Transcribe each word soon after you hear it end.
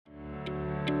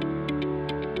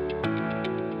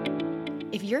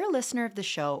If you're a listener of the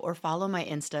show or follow my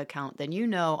Insta account, then you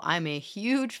know I'm a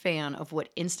huge fan of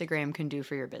what Instagram can do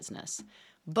for your business.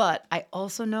 But I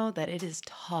also know that it is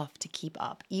tough to keep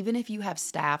up, even if you have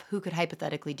staff who could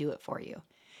hypothetically do it for you.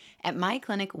 At my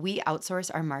clinic, we outsource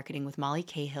our marketing with Molly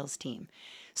Cahill's team.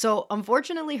 So,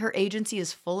 unfortunately, her agency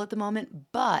is full at the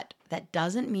moment, but that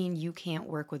doesn't mean you can't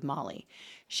work with Molly.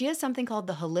 She has something called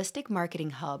the Holistic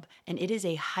Marketing Hub, and it is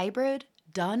a hybrid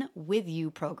done with you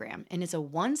program and is a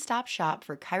one-stop shop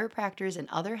for chiropractors and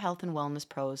other health and wellness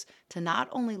pros to not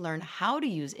only learn how to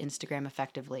use Instagram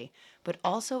effectively, but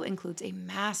also includes a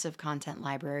massive content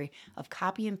library of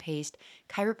copy and paste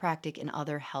chiropractic and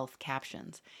other health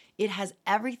captions. It has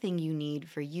everything you need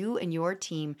for you and your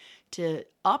team to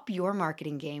up your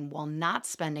marketing game while not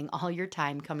spending all your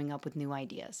time coming up with new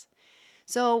ideas.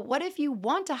 So, what if you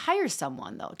want to hire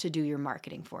someone, though, to do your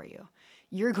marketing for you?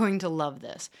 You're going to love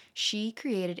this. She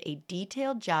created a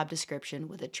detailed job description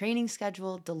with a training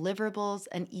schedule, deliverables,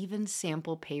 and even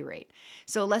sample pay rate.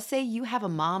 So, let's say you have a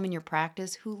mom in your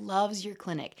practice who loves your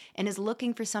clinic and is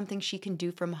looking for something she can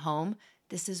do from home.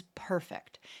 This is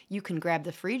perfect. You can grab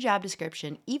the free job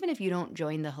description even if you don't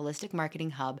join the Holistic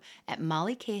Marketing Hub at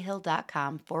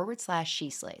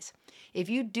mollycahill.com/sheslays. If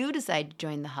you do decide to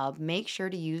join the hub, make sure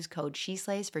to use code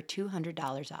SheSlays for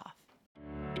 $200 off.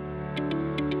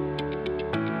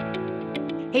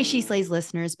 Hey, She Slays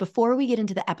listeners, before we get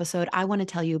into the episode, I want to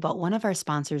tell you about one of our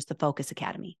sponsors, the Focus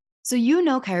Academy. So, you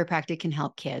know, chiropractic can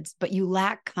help kids, but you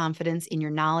lack confidence in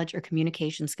your knowledge or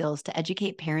communication skills to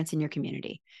educate parents in your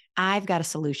community. I've got a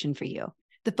solution for you.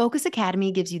 The Focus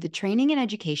Academy gives you the training and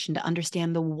education to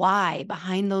understand the why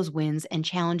behind those wins and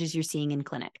challenges you're seeing in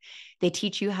clinic. They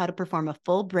teach you how to perform a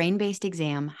full brain based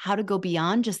exam, how to go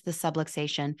beyond just the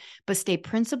subluxation, but stay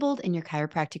principled in your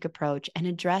chiropractic approach and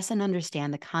address and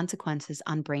understand the consequences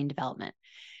on brain development.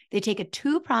 They take a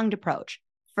two-pronged approach.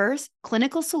 First,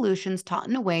 clinical solutions taught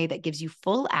in a way that gives you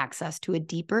full access to a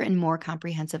deeper and more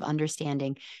comprehensive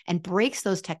understanding and breaks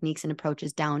those techniques and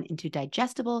approaches down into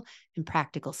digestible and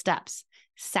practical steps.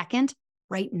 Second,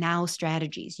 right now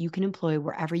strategies you can employ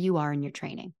wherever you are in your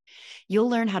training. You'll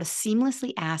learn how to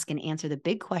seamlessly ask and answer the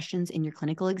big questions in your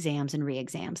clinical exams and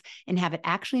re-exams and have it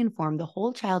actually inform the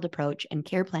whole child approach and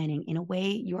care planning in a way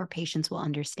your patients will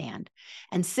understand.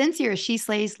 And since you're a She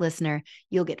Slays listener,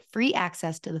 you'll get free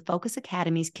access to the Focus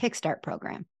Academy's Kickstart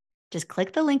program. Just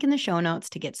click the link in the show notes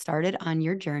to get started on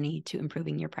your journey to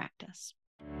improving your practice.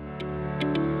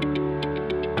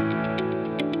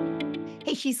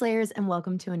 Hey, She Slayers, and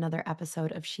welcome to another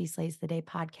episode of She Slays the Day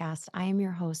podcast. I am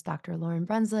your host, Dr. Lauren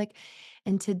Brunslick,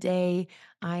 and today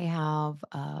I have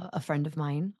a friend of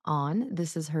mine on.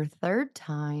 This is her third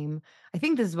time. I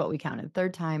think this is what we counted,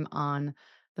 third time on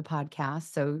the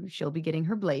podcast. So she'll be getting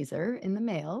her blazer in the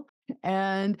mail.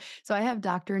 And so I have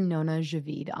Dr. Nona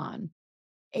Djavid on.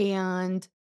 And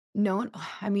Nona,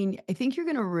 I mean, I think you're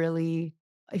going to really,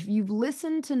 if you've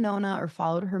listened to Nona or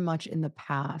followed her much in the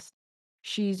past,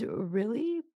 she's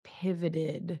really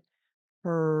pivoted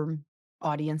her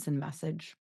audience and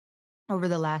message over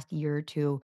the last year or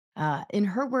two. In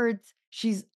her words,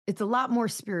 it's a lot more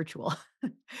spiritual.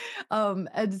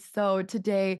 And so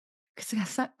today, because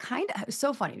it's kind of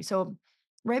so funny. So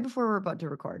right before we're about to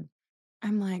record,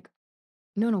 I'm like,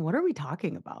 no, no, what are we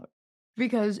talking about?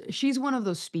 Because she's one of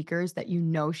those speakers that you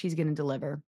know she's going to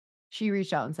deliver. She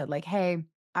reached out and said, like, hey,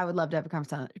 I would love to have a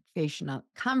conversation on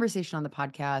the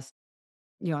podcast.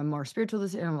 You know, I'm more spiritual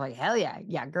this year. And I'm like, hell yeah.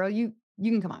 Yeah, girl, you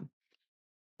can come on.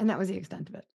 And that was the extent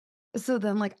of it. So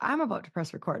then like I'm about to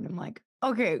press record and I'm like,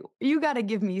 okay, you got to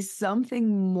give me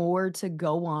something more to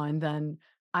go on than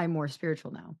I'm more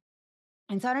spiritual now.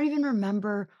 And so I don't even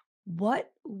remember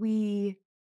what I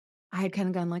had kind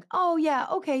of gone like, "Oh yeah,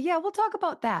 okay, yeah, we'll talk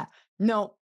about that."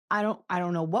 No, I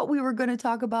don't know what we were going to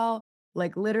talk about.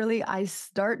 Like literally I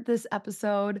start this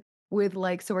episode with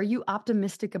like, "So are you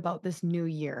optimistic about this new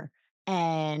year?"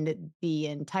 And the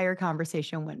entire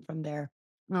conversation went from there.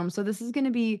 So this is going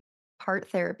to be part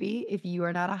therapy if you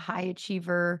are not a high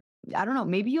achiever. I don't know,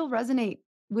 maybe you'll resonate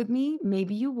with me,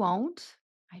 maybe you won't.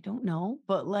 I don't know,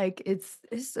 but like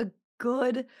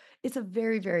good it's a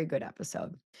very very good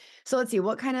episode. So let's see,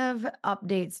 what kind of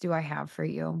updates do I have for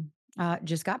you?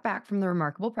 Just got back from the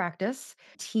Remarkable Practice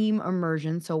team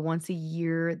immersion. So once a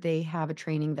year, they have a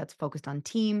training that's focused on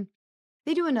team.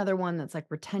 They do another one that's like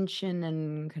retention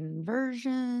and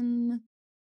conversion,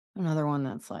 another one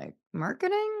that's like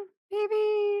marketing,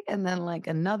 maybe, and then like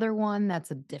another one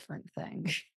that's a different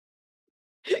thing.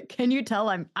 Can you tell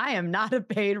I am not a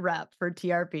paid rep for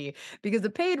TRP because a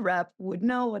paid rep would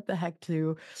know what the heck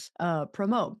to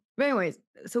promote. But anyways,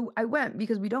 so I went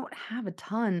because we don't have a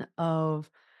ton of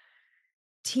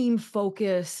team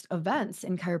focused events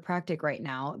in chiropractic right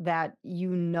now that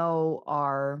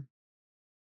are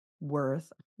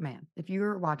worth man, if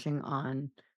you're watching on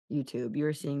YouTube,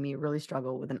 you're seeing me really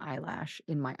struggle with an eyelash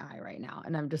in my eye right now.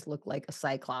 And I'm just look like a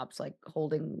cyclops, like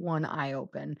holding one eye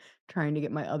open, trying to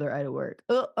get my other eye to work.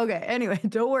 Oh, okay. Anyway,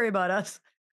 don't worry about us.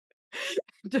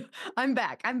 I'm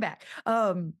back. I'm back.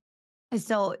 And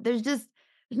so there's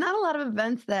not a lot of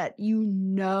events that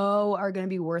are going to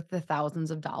be worth the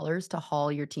thousands of dollars to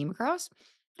haul your team across.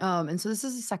 And so this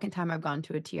is the second time I've gone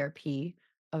to a TRP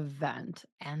event,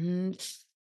 and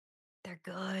they're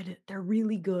good. They're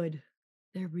really good.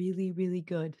 They're really, really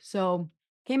good. So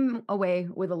came away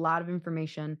with a lot of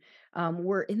information.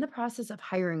 We're in the process of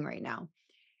hiring right now.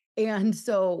 And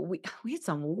so we had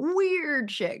some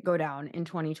weird shit go down in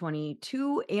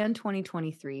 2022 and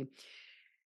 2023.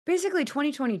 Basically,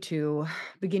 2022,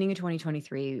 beginning of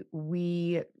 2023,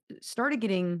 we started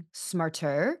getting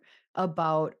smarter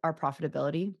about our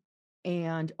profitability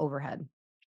and overhead,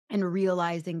 and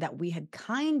realizing that we had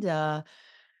kind of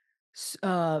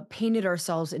painted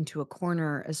ourselves into a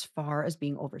corner as far as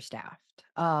being overstaffed.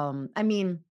 I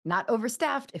mean, not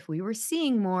overstaffed if we were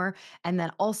seeing more. And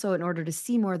then also, in order to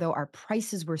see more, though, our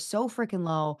prices were so freaking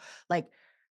low. Like,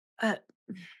 uh,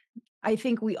 I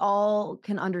think we all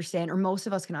can understand, or most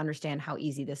of us can understand, how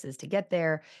easy this is to get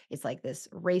there. It's like this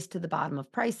race to the bottom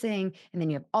of pricing. And then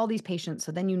you have all these patients.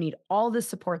 So then you need all this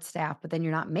support staff, but then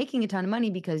you're not making a ton of money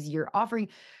because you're offering.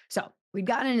 So we've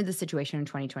gotten into this situation in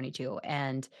 2022.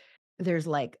 And there's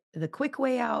like the quick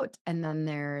way out. And then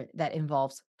that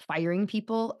involves firing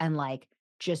people and like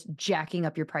just jacking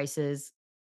up your prices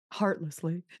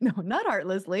heartlessly. No, not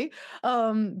heartlessly.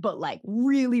 But like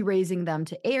really raising them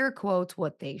to air quotes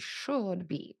what they should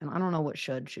be. And I don't know what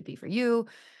should be for you.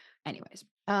 Anyways,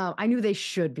 I knew they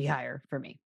should be higher for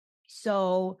me.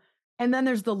 So, and then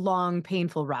there's the long,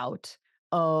 painful route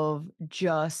of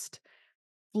just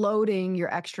floating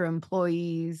your extra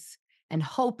employees and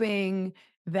hoping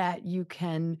that you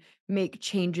can make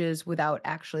changes without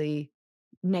actually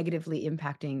negatively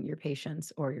impacting your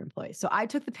patients or your employees. So I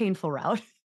took the painful route.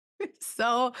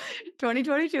 So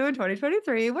 2022 and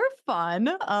 2023 were fun.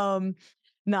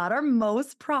 Not our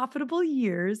most profitable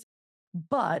years,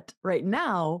 but right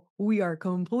now we are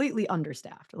completely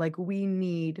understaffed. Like we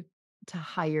need to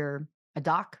hire a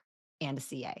doc and a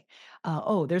CA.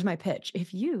 Oh, there's my pitch.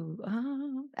 If you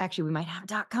actually, we might have a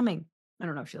doc coming. I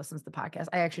don't know if she listens to the podcast.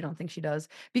 I actually don't think she does,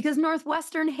 because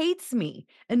Northwestern hates me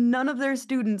and none of their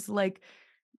students no,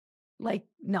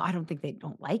 I don't think they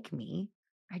don't like me.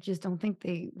 I just don't think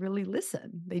they really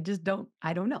listen. They just don't.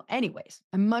 I don't know. Anyways,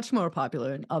 I'm much more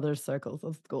popular in other circles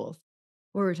of schools.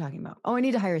 What were we talking about? Oh, I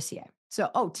need to hire a CA. So,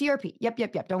 TRP. Yep,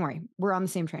 yep, yep. Don't worry. We're on the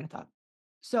same train of thought.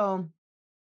 So,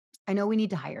 I know we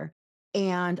need to hire.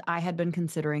 And I had been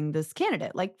considering this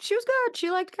candidate. Like, she was good.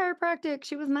 She liked chiropractic.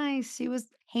 She was nice. She was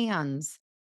hands.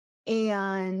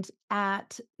 And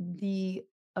at the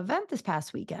event this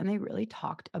past weekend, they really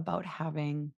talked about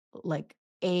having like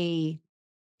A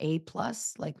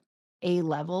plus, like A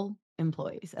level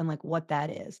employees, and like what that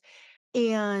is.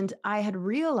 And I had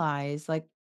realized like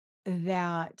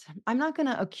that I'm not going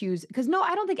to accuse, because no,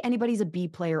 I don't think anybody's a B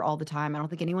player all the time. I don't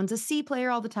think anyone's a C player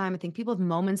all the time. I think people have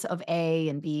moments of A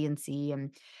and B and C.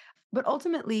 But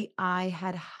ultimately, I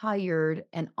had hired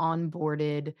and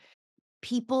onboarded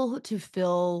people to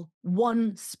fill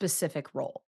one specific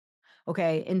role.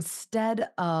 Okay. Instead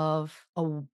of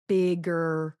a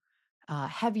bigger,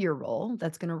 heavier role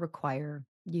that's going to require,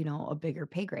 a bigger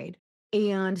pay grade.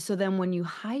 And so then when you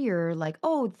hire, like,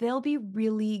 oh, they'll be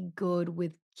really good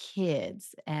with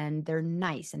kids and they're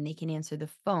nice and they can answer the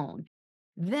phone.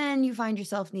 Then you find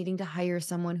yourself needing to hire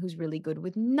someone who's really good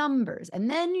with numbers. And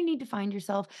then you need to find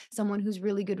yourself someone who's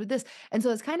really good with this. And so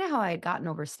it's kind of how I had gotten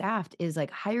overstaffed, is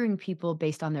like hiring people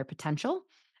based on their potential,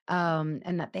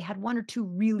 and that they had one or two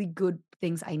really good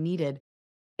things I needed.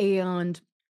 And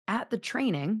at the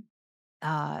training,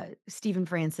 Stephen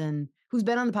Franson, who's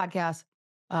been on the podcast,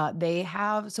 they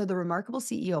have so the Remarkable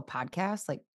CEO podcast,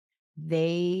 like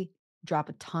they drop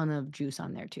a ton of juice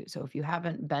on there too. So if you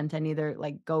haven't been to any of their,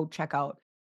 like, go check out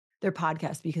their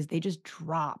podcast, because they just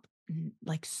drop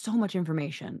like so much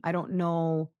information. I don't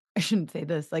know. I shouldn't say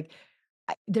this. Like,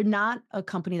 they're not a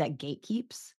company that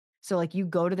gatekeeps. So, like, you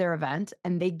go to their event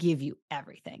and they give you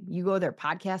everything. You go to their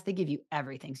podcast, they give you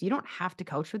everything. So you don't have to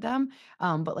coach with them,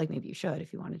 but like maybe you should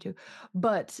if you wanted to.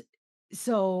 But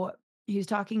so he was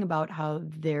talking about how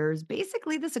there's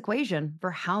basically this equation for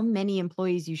how many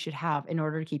employees you should have in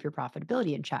order to keep your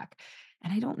profitability in check.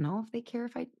 And I don't know if they care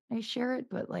if I share it,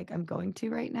 but like I'm going to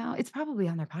right now. It's probably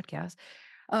on their podcast.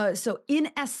 So in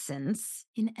essence,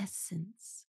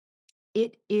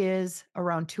 It is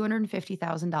around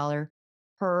 $250,000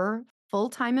 per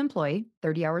full-time employee,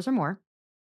 30 hours or more.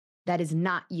 That is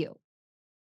not you.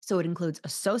 So it includes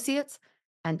associates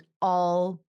and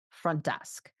all front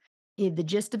desk. The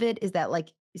gist of it is that,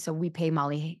 like, so we pay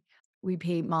Molly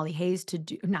Hayes to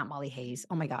do, not Molly Hayes,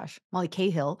 oh my gosh, Molly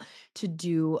Cahill to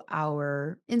do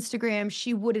our Instagram.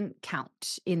 She wouldn't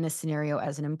count in this scenario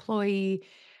as an employee.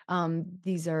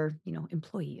 These are,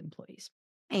 employees.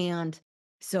 And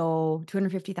so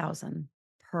 250,000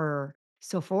 per.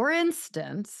 So for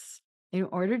instance, in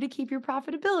order to keep your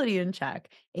profitability in check,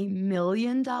 $1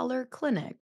 million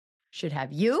clinic should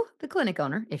have you, the clinic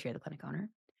owner, if you're the clinic owner,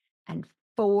 and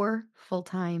 4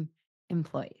 full-time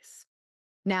employees.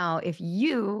 Now, if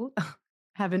you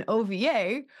have an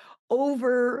OVA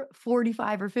over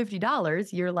 45 or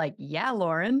 $50, you're like, "Yeah,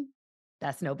 Lauren,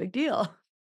 that's no big deal."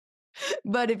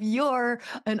 But if you're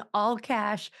an all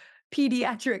cash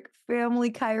pediatric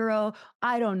family chiro,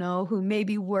 I don't know, who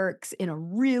maybe works in a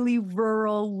really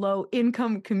rural, low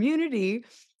income community,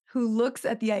 who looks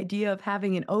at the idea of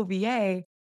having an OVA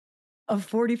of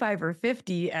 45 or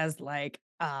 50 as like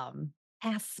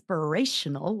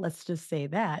aspirational, let's just say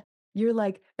that. You're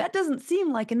like, that doesn't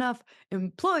seem like enough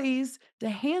employees to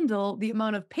handle the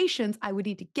amount of patients I would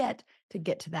need to get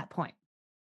to that point.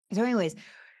 So, anyways,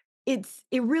 it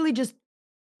really just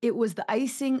it was the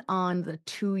icing on the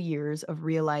 2 years of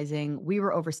realizing we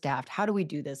were overstaffed. How do we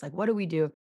do this? Like, what do we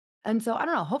do? And so I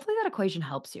don't know, hopefully that equation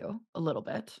helps you a little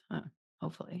bit,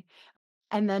 hopefully.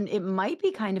 And then it might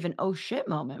be kind of an oh shit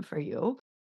moment for you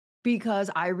because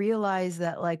I realized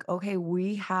that, like, okay,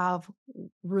 we have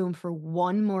room for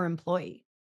one more employee.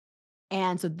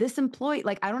 And so this employee,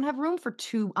 like, I don't have room for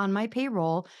two on my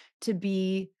payroll to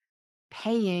be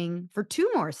paying for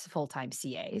 2 more full-time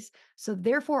CAs. So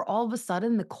therefore, all of a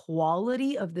sudden, the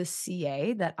quality of the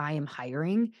CA that I am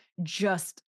hiring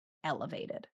just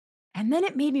elevated. And then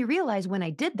it made me realize when I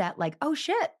did that, like, oh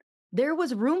shit, there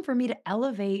was room for me to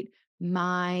elevate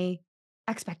my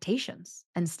expectations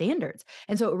and standards.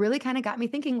 And so it really kind of got me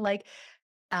thinking, like,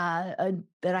 that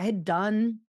I had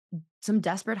done some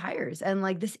desperate hires. And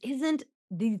like, this isn't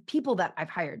these people that I've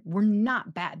hired were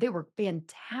not bad. They were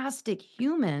fantastic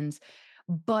humans,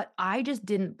 but I just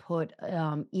didn't put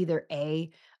either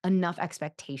enough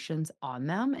expectations on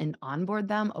them and onboard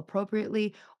them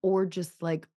appropriately, or just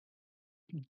like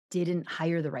didn't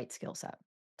hire the right skill set.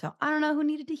 So I don't know who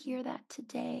needed to hear that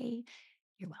today.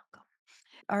 You're welcome.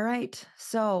 All right.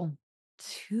 So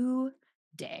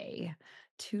today,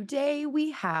 today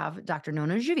we have Dr.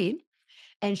 Nona Javid,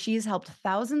 and she has helped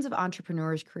thousands of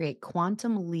entrepreneurs create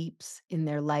quantum leaps in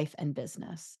their life and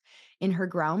business. In her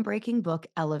groundbreaking book,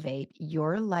 Elevate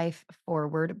Your Life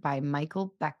Forward by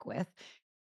Michael Beckwith.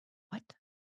 What?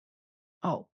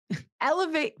 Oh,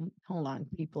 elevate. Hold on,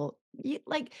 people.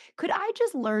 Like, could I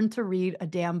just learn to read a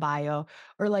damn bio?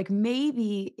 Or, like,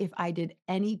 maybe if I did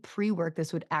any pre work,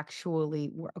 this would actually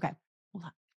work. Okay, hold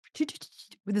on.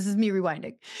 This is me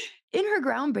rewinding. In her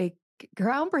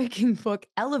groundbreaking book,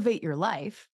 Elevate Your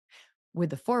Life, with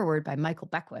the foreword by Michael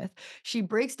Beckwith, she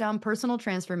breaks down personal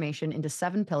transformation into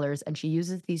 7 pillars, and she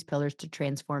uses these pillars to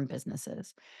transform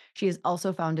businesses. She has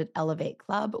also founded Elevate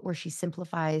Club, where she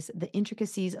simplifies the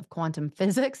intricacies of quantum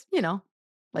physics,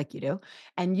 like you do,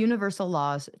 and universal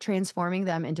laws, transforming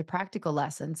them into practical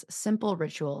lessons, simple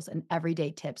rituals, and everyday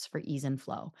tips for ease and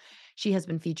flow. She has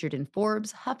been featured in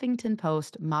Forbes, Huffington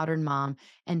Post, Modern Mom,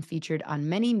 and featured on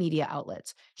many media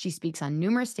outlets. She speaks on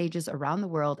numerous stages around the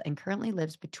world and currently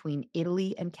lives between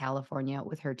Italy and California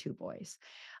with her 2 boys.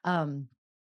 Um,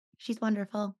 she's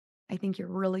wonderful. I think you're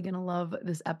really going to love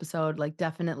this episode. Like,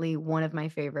 definitely one of my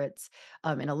favorites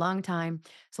in a long time.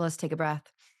 So let's take a breath,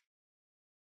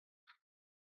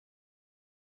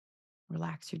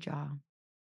 relax your jaw.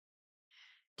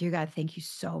 Dear God, thank you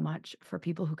so much for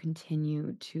people who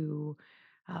continue to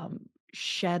um,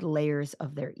 shed layers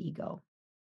of their ego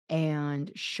and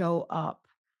show up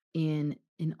in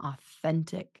an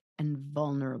authentic and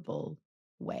vulnerable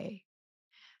way.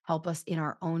 Help us in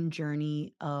our own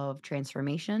journey of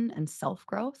transformation and self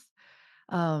growth.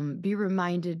 Be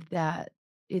reminded that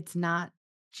it's not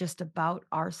just about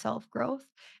our self growth,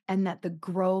 and that the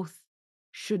growth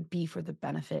should be for the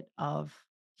benefit of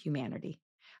humanity.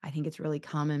 I think it's really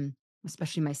common,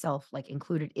 especially myself, like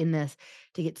included in this,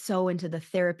 to get so into the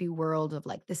therapy world of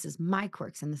like, this is my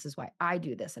quirks and this is why I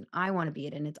do this and I want to be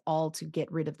it. And it's all to get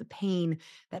rid of the pain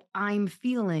that I'm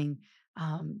feeling.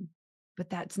 Um, but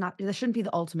that shouldn't be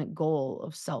the ultimate goal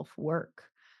of self work.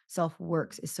 Self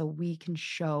works is so we can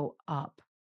show up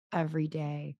every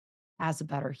day as a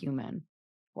better human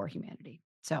for humanity.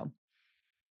 So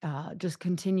just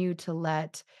continue to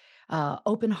let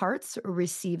Open hearts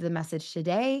receive the message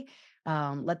today.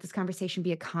 Let this conversation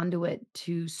be a conduit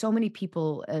to so many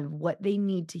people of what they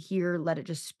need to hear. Let it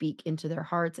just speak into their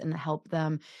hearts and help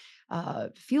them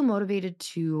feel motivated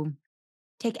to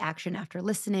take action after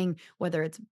listening, whether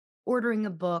it's ordering a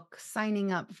book,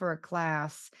 signing up for a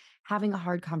class, having a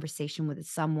hard conversation with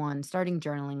someone, starting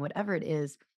journaling, whatever it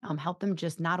is, help them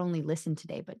just not only listen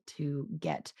today, but to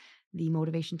get the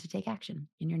motivation to take action.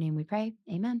 In your name we pray.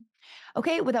 Amen.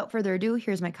 Okay, without further ado,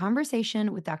 here's my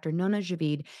conversation with Dr. Nona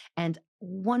Javid. And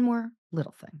one more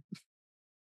little thing.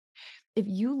 If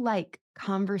you like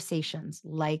conversations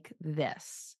like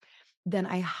this, then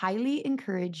I highly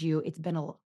encourage you. It's been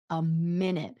a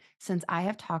minute since I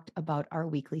have talked about our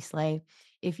weekly sleigh.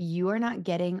 If you are not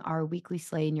getting our weekly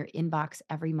sleigh in your inbox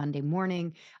every Monday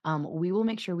morning, we will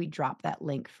make sure we drop that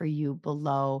link for you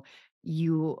below.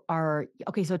 You are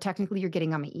okay. So technically, you're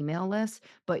getting on my email list,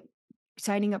 but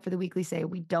signing up for the weekly sleigh,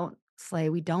 we don't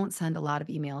send a lot of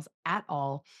emails at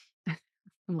all.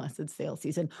 Unless it's sales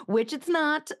season, which it's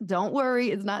not. Don't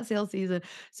worry, it's not sales season.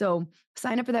 So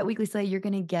sign up for that weekly slate. You're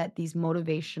going to get these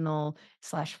motivational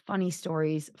slash funny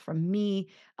stories from me,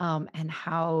 and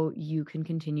how you can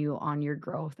continue on your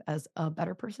growth as a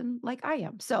better person like I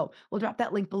am. So we'll drop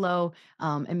that link below,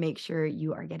 and make sure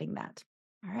you are getting that.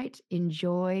 All right.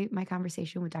 Enjoy my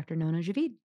conversation with Dr. Nona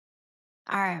Javid.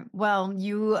 All right. Well,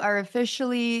 you are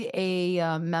officially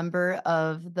a member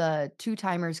of the Two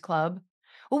Timers Club.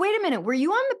 Well, wait a minute. Were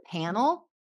you on the panel?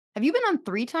 Have you been on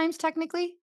three times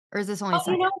technically? Or is this only Oh, you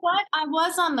second? know what? I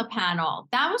was on the panel.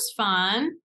 That was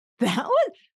fun. That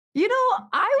was, I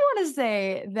want to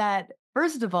say that,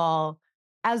 first of all,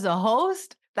 as a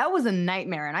host, that was a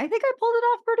nightmare. And I think I pulled it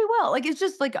off pretty well. Like, it's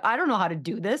just like, I don't know how to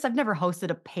do this. I've never hosted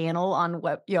a panel on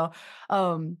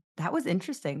that was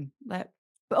interesting. I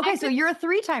Okay. So could you're a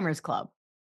three timers club.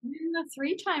 win the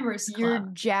Three Timers Your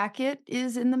Club. jacket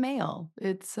is in the mail.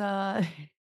 It's,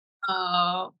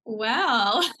 Oh,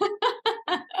 well.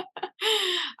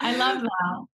 I love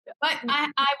that. But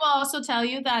I will also tell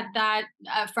you that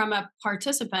from a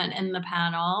participant in the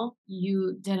panel,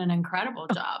 you did an incredible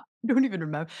job. I don't even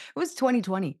remember. It was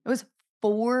 2020. It was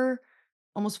 4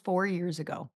 almost 4 years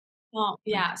ago. Well, Like,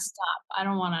 yeah, stop. I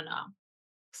don't wanna know.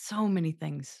 so many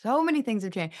things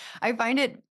have changed. I find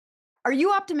it Are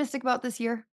you optimistic about this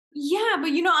year? Yeah, but,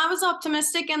 I was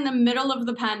optimistic in the middle of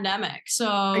the pandemic, so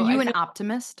Are I you an feel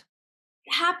optimist?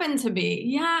 it happened to be.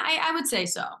 Yeah, I would say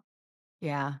so.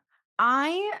 Yeah.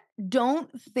 I don't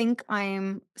think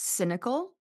I'm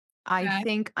cynical. I Okay,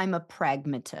 think I'm a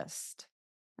pragmatist.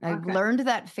 I've okay. learned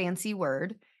that fancy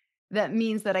word that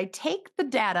means that I take the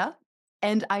data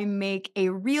and I make a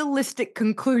realistic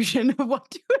conclusion of what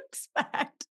to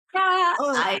expect. Yeah,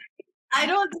 Oh, I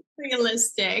don't think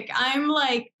realistic. I'm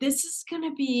like, this is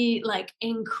gonna be like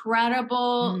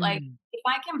incredible. Like, mm, if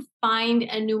I can find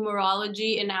a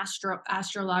numerology and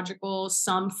astrological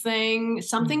something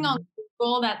on mhm.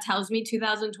 Google that tells me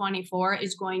 2024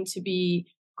 is going to be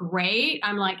great.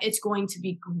 I'm like, it's going to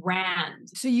be grand.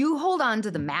 So you hold on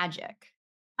to the magic.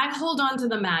 I hold on to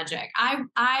the magic.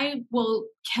 I will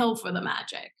kill for the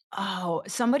magic. Oh,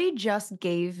 somebody just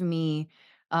gave me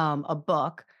a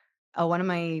book. One of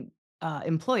my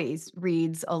employees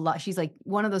reads a lot. She's like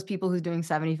one of those people who's doing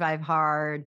 75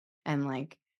 hard and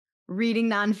like reading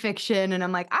nonfiction. And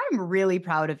I'm like, I'm really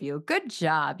proud of you. Good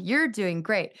job. You're doing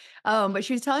great. But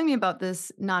she was telling me about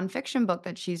this nonfiction book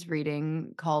that she's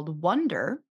reading called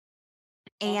Wonder.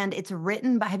 And it's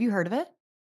written by, have you heard of it?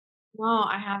 No,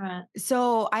 I haven't.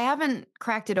 So I haven't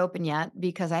cracked it open yet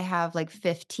because I have like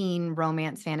 15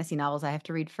 romance fantasy novels I have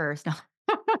to read first.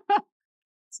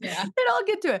 Yeah. And I'll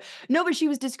get to it. No, but she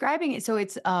was describing it. So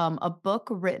it's a book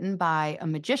written by a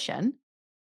magician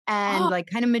and Oh, like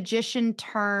kind of magician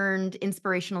turned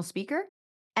inspirational speaker.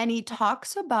 And he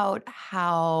talks about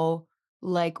how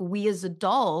like we as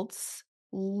adults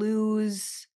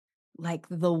lose like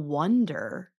the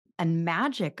wonder and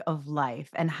magic of life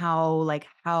and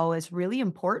how it's really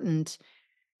important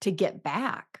to get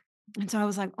back. And so I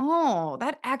was like, "Oh,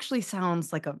 that actually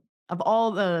sounds like a of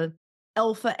all the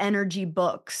alpha energy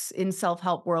books in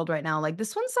self-help world right now, like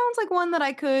this one sounds like one that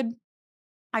I could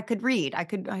read. I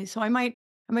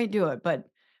might do it, but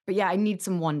yeah, I need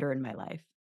some wonder in my life."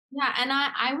 yeah, and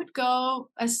I would go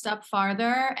a step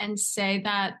farther and say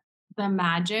that the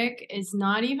magic is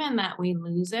not even that we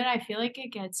lose it. I feel like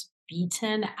it gets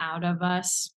beaten out of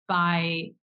us by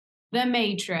the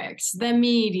matrix, the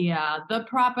media, the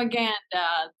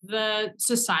propaganda, the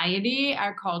society,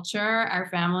 our culture, our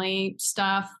family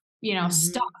stuff,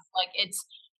 stuff. Mhm. Like it's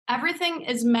everything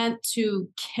is meant to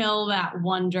kill that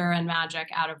wonder and magic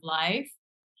out of life.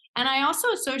 And I also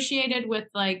associated with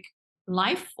like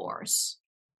life force.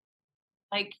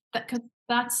 Like, that 'cause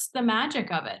that's the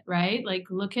magic of it, right? Like,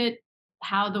 look at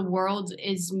how the world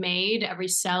is made, every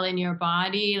cell in your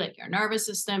body, like your nervous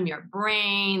system, your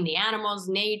brain, the animals,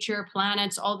 nature,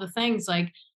 planets, all the things.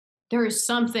 Like, there is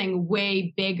something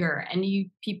way bigger, and you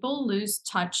people lose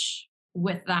touch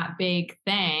with that big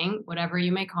thing, whatever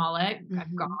you may call it,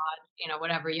 God, Mhm.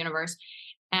 whatever universe.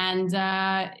 And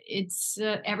it's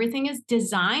everything is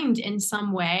designed in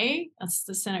some way. That's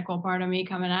the cynical part of me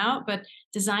coming out, but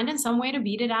designed in some way to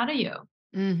beat it out of you.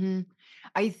 Mhm.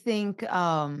 I think,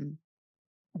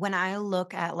 when I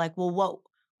look at like, well,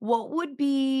 what would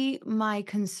be my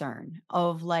concern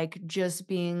of like just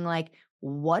being like,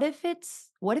 what if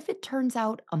it turns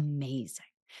out amazing?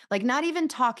 Like not even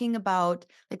talking about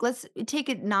like let's take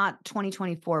it not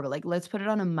 2024, but like let's put it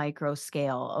on a micro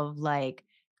scale of like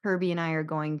Kirby and I are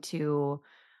going to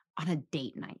on a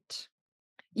date night.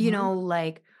 Mhm.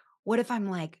 Like, what if I'm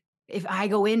like if I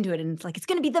go into it and it's like, it's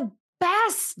gonna be the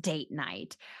best date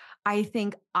night. I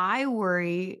think I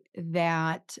worry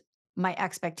that my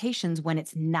expectations when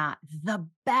it's not the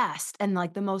best and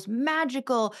like the most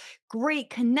magical, great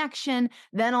connection,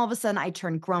 then all of a sudden I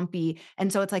turn grumpy.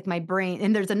 And so it's like my brain,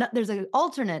 and there's an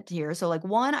alternate here. So like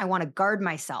one, I want to guard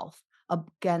myself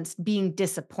against being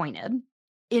disappointed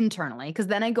internally, because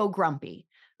then I go grumpy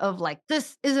of like,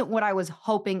 this isn't what I was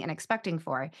hoping and expecting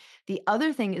for. The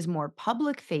other thing is more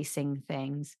public facing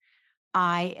things.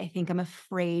 I think I'm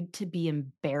afraid to be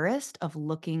embarrassed of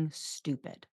looking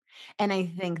stupid. And I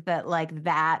think that like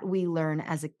that we learn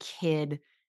as a kid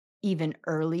even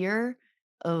earlier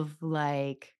of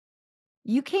like,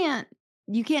 you can't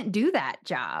you can't do that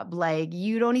job. Like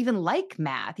you don't even like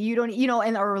math. You don't,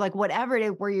 and or like whatever it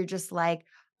is where you're just like,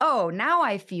 oh, now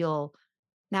I feel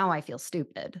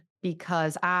stupid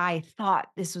because I thought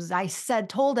I said,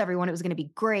 told everyone it was going to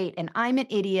be great. And I'm an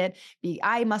idiot.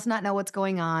 I must not know what's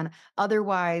going on.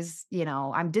 Otherwise,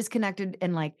 I'm disconnected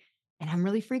and I'm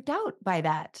really freaked out by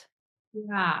that.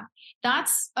 Yeah,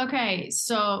 that's okay.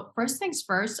 So, first things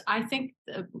first, I think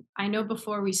I know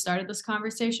before we started this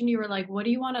conversation, you were like, "What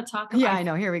do you want to talk about?" Yeah, I I think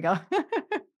know. Here we go.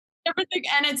 everything,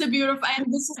 and it's a beautiful, and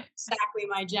this is exactly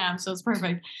my jam, so it's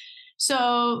perfect.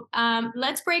 So,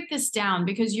 let's break this down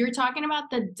because you're talking about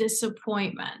the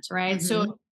disappointment, right? So,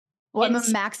 hmm Well, I'm a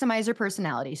it's maximizer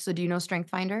personality. So, do you know Strength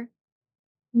Finder?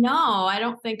 no, I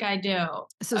don't think I do.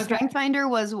 So, Okay, Strength Finder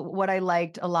was what I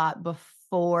liked a lot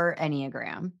before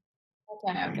Enneagram.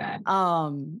 okay, okay.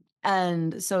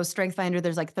 And so Strength Finder,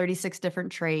 there's like 36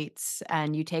 different traits,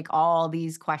 and you take all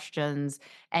these questions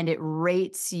and it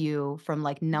rates you from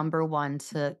like number 1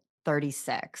 to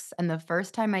 36. And the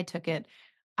first time I took it,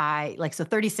 so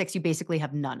 36 you basically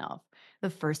have none of. The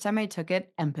first time I took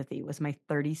it, empathy was my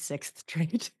 36th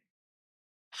trait.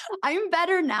 I'm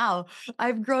better now.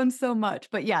 I've grown so much.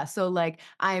 But yeah, so like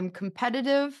I'm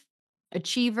competitive,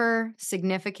 achiever,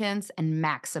 significance, and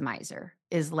maximizer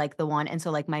is like the one. And so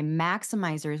like my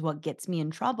maximizer is what gets me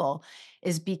in trouble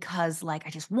is because like I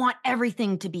just want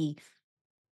everything to be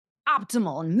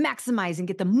optimal and maximize and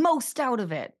get the most out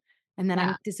of it. And then I'm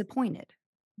Yeah. disappointed.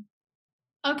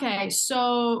 Okay,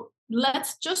 so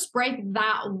let's just break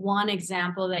that one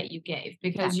example that you gave Yeah.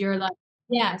 because you're like,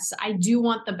 yes, I do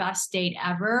want the best date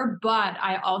ever, but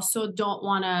I also don't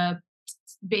want to.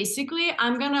 Basically,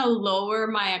 I'm going to lower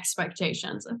my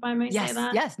expectations, if I may say Yes.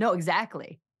 that. Yes. No,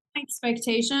 exactly.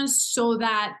 Expectations so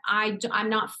that I'm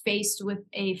not faced with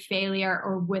a failure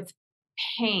or with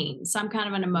pain, some kind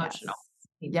of an emotional Yes.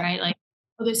 pain, Yep. right? Like,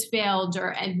 oh, this failed, or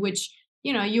and which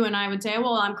you and I would say,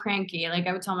 well, I'm cranky. Like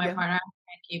I would tell my Yep. partner, I'm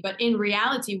cranky, but in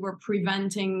reality, we're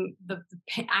preventing the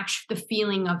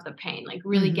feeling of the pain, like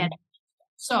really hmm getting.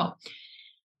 So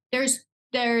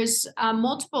there's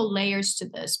multiple layers to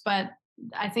this, but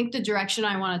I think the direction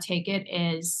I want to take it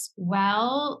is,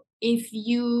 well, if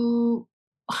you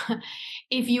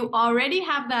if you already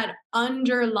have that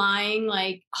underlying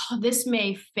like, oh, this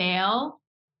may fail,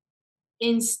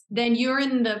 then you're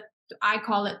in the, I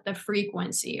call it the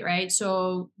frequency, right?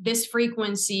 So this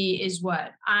frequency is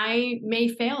what I may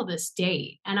fail this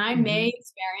date and I may hmm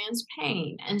experience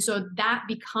pain. And so that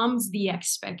becomes the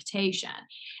expectation.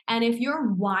 And if you're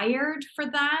wired for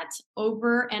that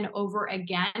over and over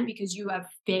again because you have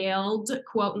failed,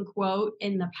 quote unquote,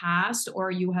 in the past, or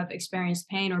you have experienced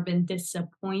pain or been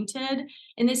disappointed,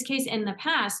 in this case, in the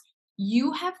past,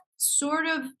 you have sort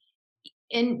of,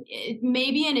 and it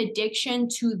may be an addiction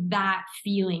to that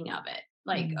feeling of it.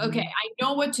 Like, okay, hmm I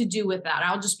know what to do with that.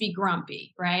 I'll just be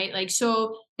grumpy, right? Like,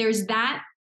 so there's that,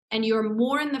 and you're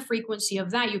more in the frequency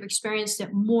of that. You've experienced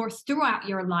it more throughout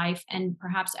your life, and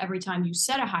perhaps every time you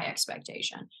set a high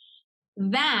expectation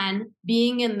than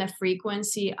being in the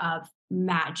frequency of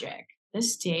magic.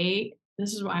 This date,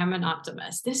 this is why I'm an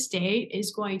optimist. This date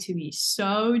is going to be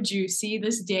so juicy.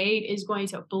 This date is going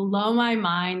to blow my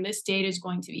mind. This date is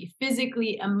going to be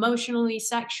physically, emotionally,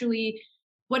 sexually,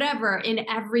 whatever, in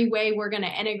every way. We're going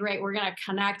to integrate, we're going to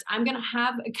connect. I'm going to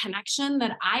have a connection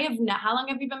that I have not. How long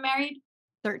have you been married?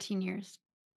 13 years.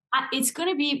 It's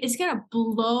going to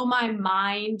blow my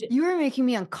mind. You are making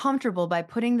me uncomfortable by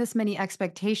putting this many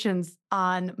expectations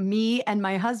on me and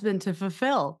my husband to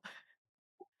fulfill.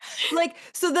 Like,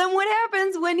 so then what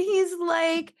happens when he's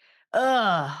like,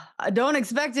 I don't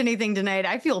expect anything tonight.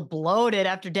 I feel bloated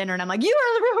after dinner. And I'm like, you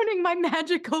are ruining my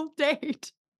magical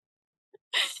date.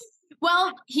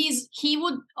 Well, he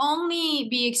would only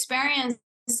be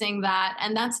experiencing that,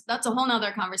 and that's a whole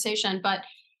nother conversation. But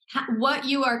what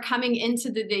you are coming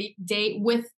into the date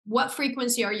with, what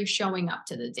frequency are you showing up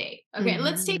to the date? Okay,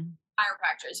 let's take Mhm.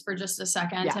 chiropractors for just a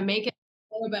second Yeah. to make it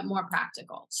a little bit more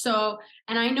practical. So,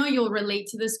 and I know you'll relate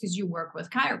to this because you work with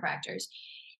chiropractors,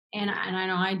 and I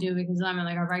know I do because I'm in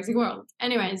the chiropractic world.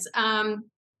 Anyways,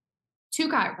 two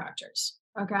chiropractors,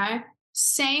 okay?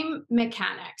 Same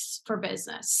mechanics for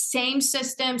business, same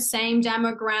system, same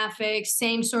demographics,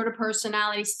 same sort of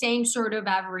personality, same sort of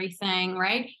everything,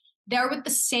 right? They're with the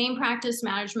same practice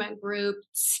management group,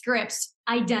 scripts,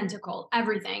 identical,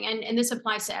 everything. And this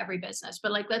applies to every business.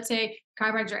 But like, let's say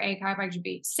chiropractor A, chiropractor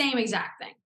B, same exact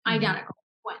thing, Mhm. identical,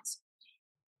 twins.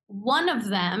 One of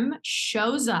them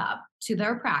shows up to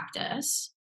their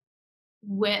practice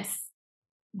with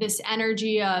this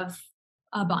energy of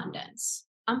abundance.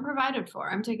 I'm provided for.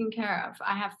 I'm taken care of.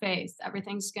 I have faith.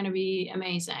 Everything's going to be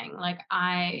amazing. Like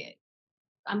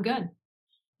I'm good.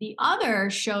 The other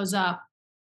shows up.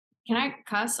 Can I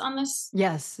cuss on this?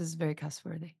 Yes, this is very cuss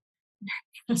worthy.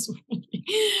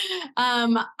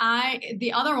 I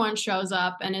the other one shows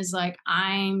up and is like,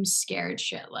 I'm scared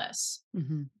shitless.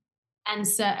 Mhm.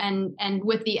 And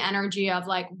with the energy of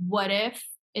like, what if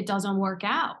it doesn't work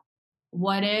out?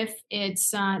 What if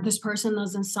it's this person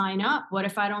doesn't sign up? What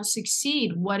if I don't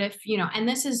succeed? What if, and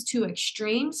this is two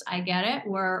extremes. I get it.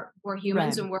 We're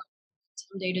humans Right. and we're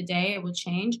from day to day, it will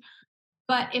change.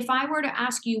 But if I were to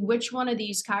ask you which one of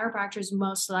these chiropractors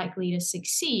most likely to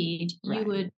succeed, you Right.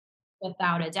 would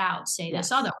without a doubt say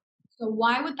this other Yes. one. So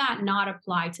why would that not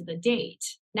apply to the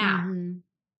date? Now, Mhm.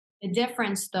 the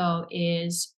difference, though,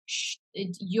 is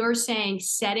you're saying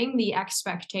setting the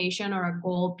expectation or a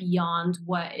goal beyond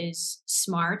what is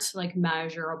smart, like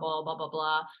measurable, blah, blah,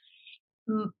 blah.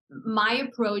 My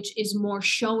approach is more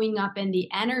showing up in the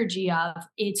energy of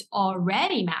it's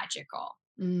already magical.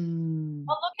 Mm.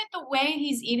 Well, look at the way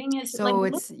he's eating his, like, So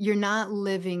look, it's you're not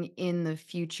living in the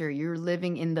future. You're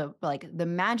living in the like the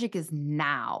magic is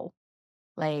now.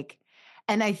 Like,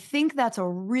 and I think that's a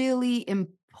really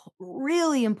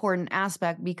important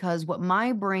aspect because what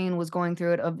my brain was going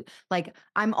through it of like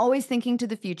I'm always thinking to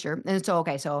the future. And so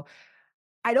okay, so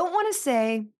I don't want to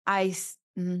say I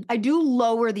do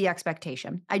lower the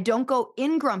expectation. I don't go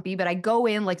in grumpy, but I go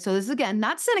in like so this is again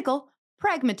not cynical,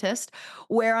 pragmatist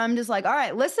where I'm just like, "All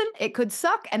right, listen, it could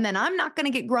suck and then I'm not going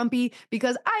to get grumpy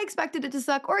because I expected it to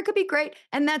suck or it could be great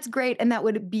and that's great and that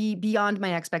would be beyond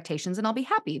my expectations and I'll be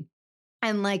happy."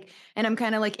 And like, and I'm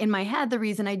kind of like in my head, the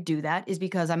reason I do that is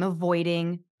because I'm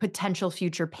avoiding potential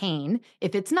future pain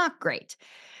if it's not great.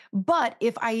 But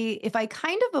if I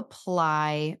kind of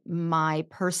apply my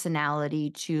personality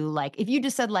to like, if you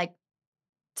just said like,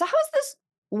 so how's this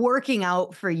working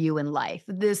out for you in life?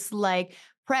 This like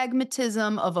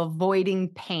pragmatism of avoiding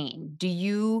pain. Do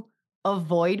you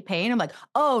avoid pain? I'm like,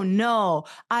 "Oh no,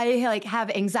 I like have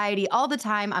anxiety all the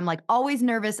time. I'm like always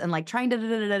nervous and like trying to da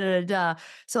da da da da da."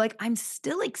 So like I'm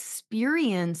still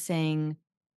experiencing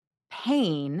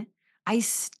pain. I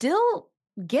still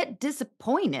get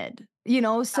disappointed,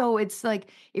 so it's like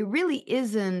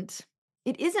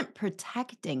it isn't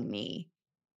protecting me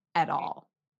at right, all.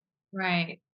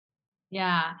 right.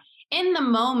 Yeah. In the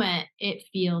moment, it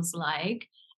feels like,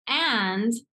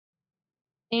 and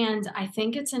And I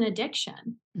think it's an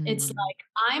addiction. It's Mm. like,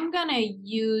 I'm going to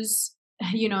use,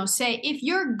 say if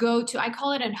your go to, I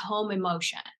call it a home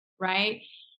emotion, right?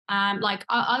 Like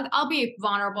I'll be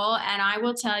vulnerable and I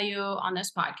will tell you on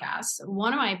this podcast,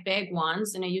 one of my big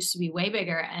ones, and it used to be way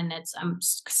bigger and it's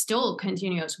still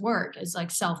continuous work is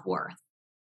like self-worth,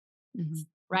 Mhm.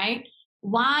 right?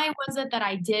 Why was it that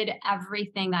I did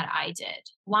everything that I did?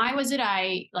 Why was it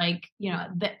I like,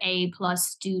 the A plus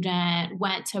student,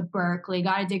 went to Berkeley,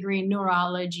 got a degree in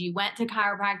neurology, went to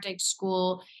chiropractic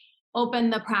school,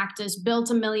 opened the practice, built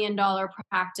 $1 million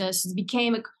practice,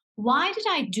 became a why did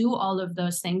I do all of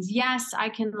those things? Yes, I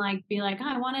can like be like, "Oh,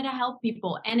 I wanted to help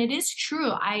people. And it is true.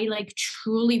 I like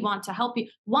truly want to help you.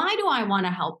 Why do I want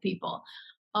to help people?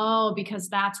 Oh, because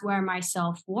that's where my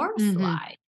self-worth Mhm.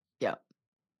 lies. Yep.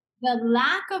 The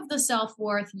lack of the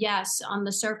self-worth, yes, on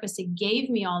the surface, it gave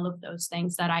me all of those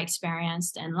things that I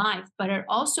experienced in life, but it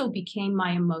also became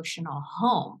my emotional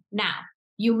home. Now,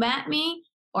 you met me,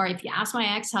 or if you ask my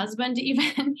ex-husband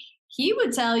even, he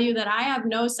would tell you that I have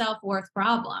no self-worth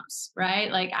problems,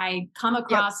 right? Like I come Yep.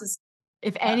 across as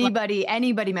If like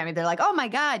anybody met me, they're like, "Oh my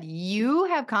god, you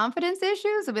have confidence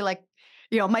issues?" I'd be like,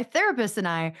 my therapist and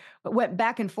I went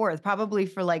back and forth probably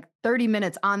for like 30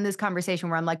 minutes on this conversation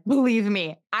where I'm like, "Believe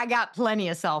me, I got plenty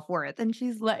of self-worth." And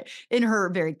she's like, in her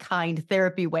very kind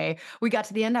therapy way, we got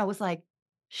to the end, I was like,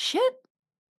 "Shit,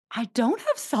 I don't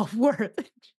have self-worth."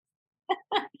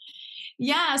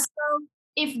 yeah, so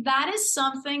if that is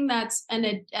something that's an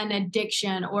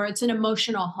addiction or it's an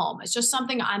emotional home, it's just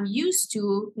something I'm used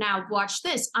to. Now, watch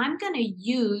this. I'm going to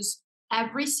use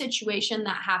every situation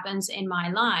that happens in my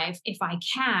life, if I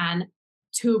can,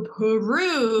 to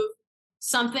prove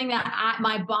something that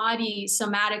my body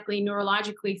somatically,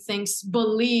 neurologically thinks,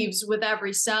 believes with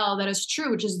every cell that is true,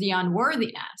 which is the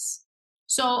unworthiness.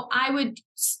 So I would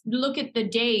look at the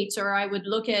dates, or I would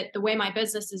look at the way my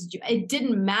business is. It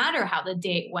didn't matter how the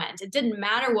date went. It didn't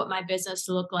matter what my business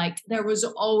looked like. There was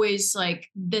always like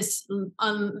this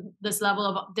level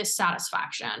of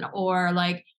dissatisfaction, or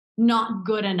like not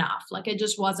good enough. Like it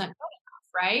just wasn't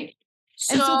good enough, right?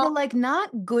 And so So the, like,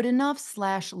 not good enough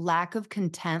slash lack of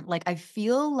content, like, I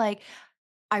feel like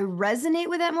I resonate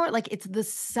with that more, like, it's the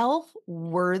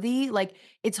self-worthy, like,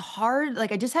 it's hard,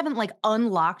 like, I just haven't, like,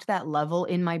 unlocked that level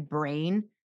in my brain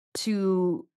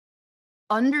to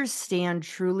understand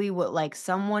truly what, like,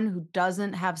 someone who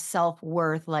doesn't have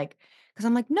self-worth, like, because 'cause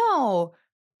I'm like, "No,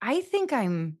 I think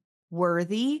I'm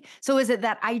worthy." So is it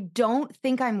that I don't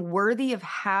think I'm worthy of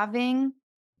having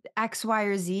X, Y,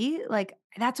 or Z? Like,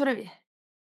 that's what I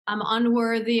I'm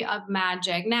unworthy of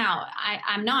magic. Now,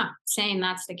 I'm not saying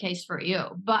that's the case for you,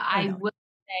 but Oh, I no. will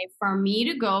say for me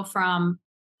to go from,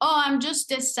 oh, I'm just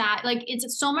this sad, like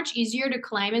it's so much easier to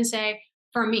claim and say,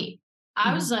 for me,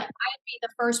 I was Mhm, like, I'd be the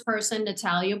first person to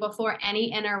tell you before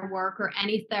any inner work or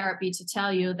any therapy to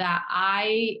tell you that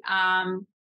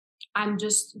I'm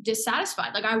just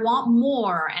dissatisfied. Like I want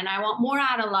more and I want more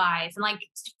out of life, and like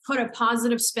put a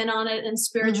positive spin on it and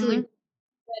spiritually mhm.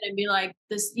 and be like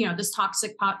this, this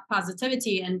toxic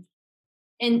positivity, and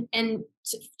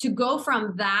to go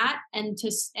from that and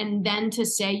then to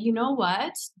say, you know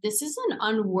what, this is an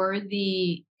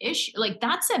unworthy issue. Like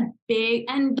that's a big,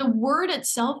 and the word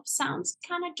itself sounds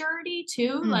kind of dirty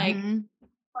too. Like Mhm.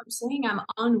 I'm saying I'm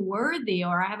unworthy,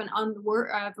 or I have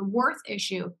a worth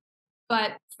issue.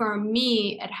 But for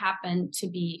me, it happened to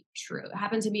be true. It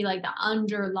happened to be like the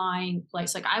underlying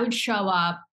place. Like I would show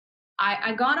up,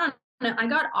 I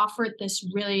got offered this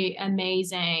really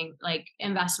amazing like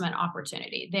investment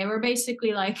opportunity. They were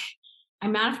basically like, I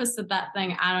manifested that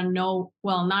thing out of no,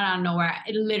 well, not out of nowhere,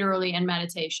 it literally in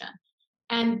meditation.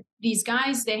 And these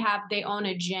guys, they own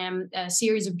a gym, a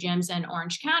series of gyms in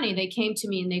Orange County. They came to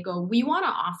me and they go, "We want to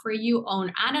offer you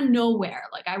own," out of nowhere.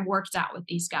 Like I worked out with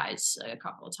these guys a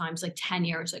couple of times, like 10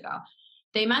 years ago.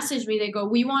 They messaged me, they go,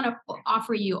 "We want to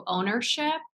offer you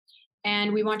ownership,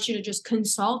 and we want you to just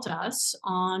consult us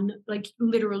on, like,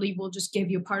 literally we'll just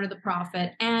give you part of the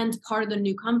profit and part of the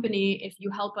new company if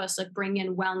you help us like bring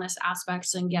in wellness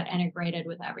aspects and get integrated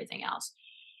with everything else."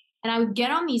 And I would get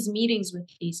on these meetings with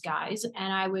these guys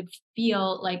and I would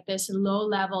feel like this low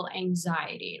level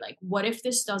anxiety. Like, what if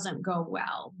this doesn't go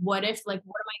well? What if, like,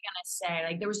 what am I going to say?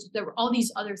 Like, there were all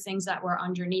these other things that were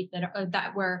underneath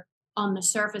that were on the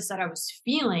surface that I was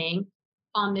feeling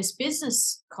on this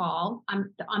business call.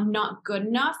 I'm not good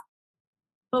enough.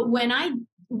 But when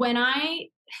I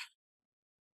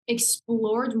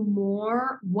explored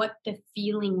more what the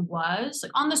feeling was.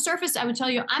 Like on the surface, I would tell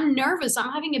you, I'm nervous.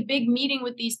 I'm having a big meeting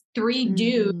with these three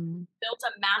dudes Mhm. built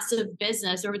a massive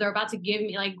business, or they're about to give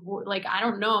me like I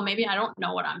don't know, maybe I don't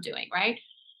know what I'm doing, right?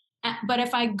 But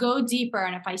if I go deeper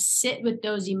and if I sit with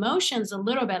those emotions a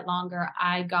little bit longer,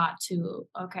 I got to,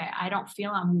 okay, I don't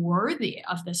feel I'm worthy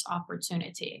of this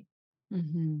opportunity,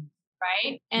 Mhm.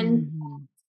 right? And Mhm.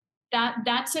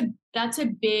 that's a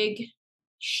big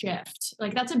shift.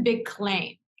 Like that's a big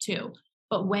claim too.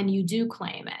 But when you do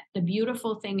claim it, the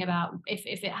beautiful thing about, if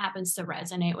it happens to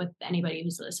resonate with anybody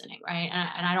who's listening, right?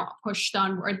 And I don't push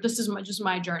on, or this is just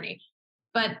my journey.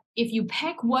 But if you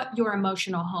pick what your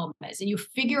emotional home is and you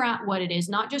figure out what it is,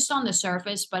 not just on the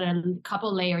surface, but a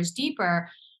couple layers deeper,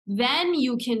 then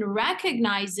you can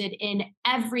recognize it in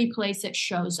every place it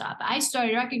shows up. I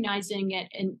started recognizing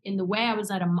it in the way I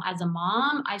was as a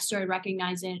mom. I started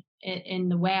recognizing it in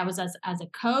the way I was as a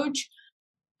coach.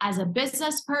 as a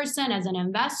business person, as an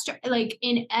investor, like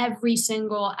in every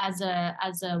single, as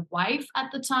a wife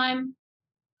at the time,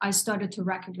 I started to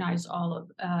recognize all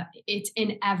of it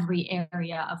in every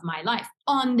area of my life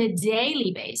on the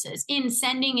daily basis, in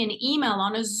sending an email,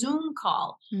 on a Zoom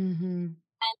call. Mhm.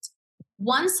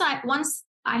 Once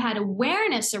I had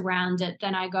awareness around it,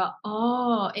 then I go,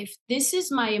 oh, if this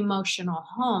is my emotional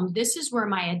home, this is where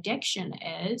my addiction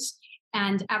is.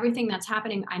 And everything that's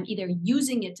happening, I'm either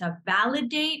using it to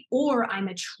validate or I'm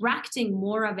attracting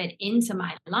more of it into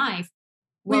my life.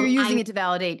 Well, you're Well, using I'm it to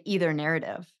validate either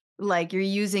narrative. Like, you're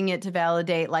using it to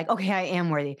validate, like, "Okay, I am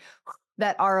worthy.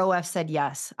 That ROF said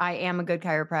yes. I am a good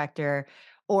chiropractor."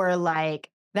 Or,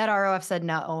 like, "That ROF said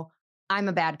no. I'm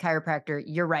a bad chiropractor.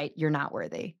 You're right. You're not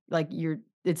worthy." Like,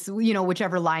 it's,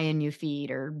 whichever lion you feed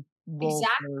or wolf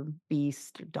exactly. or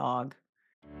beast or dog.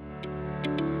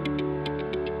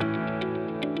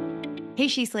 Hey,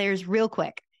 She Slayers, real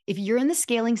quick. If you're in the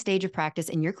scaling stage of practice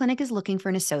and your clinic is looking for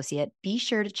an associate, be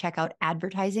sure to check out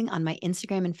advertising on my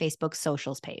Instagram and Facebook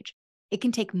socials page. It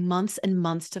can take months and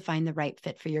months to find the right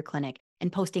fit for your clinic,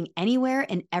 and posting anywhere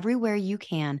and everywhere you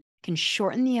can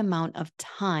shorten the amount of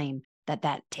time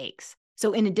that takes.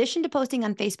 So, in addition to posting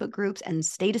on Facebook groups and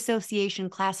state association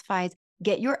classifieds,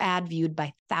 get your ad viewed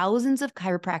by thousands of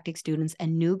chiropractic students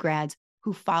and new grads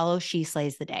who follow She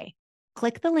Slays the Day.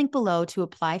 Click the link below to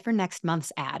apply for next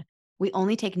month's ad. We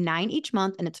only take 9 each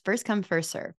month and it's first come,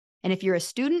 first serve. And if you're a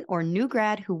student or new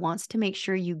grad who wants to make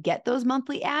sure you get those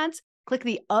monthly ads, click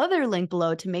the other link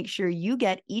below to make sure you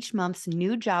get each month's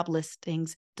new job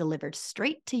listings delivered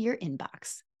straight to your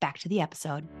inbox. Back to the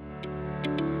episode.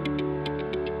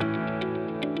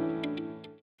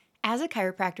 As a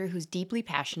chiropractor who's deeply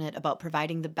passionate about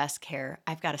providing the best care,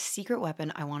 I've got a secret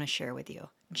weapon I want to share with you: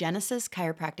 Genesis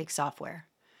Chiropractic Software.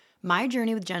 My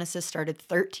journey with Genesis started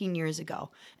 13 years ago,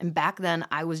 and back then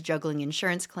I was juggling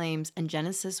insurance claims, and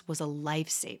Genesis was a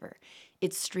lifesaver.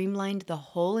 It streamlined the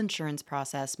whole insurance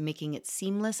process, making it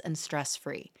seamless and stress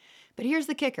free. But here's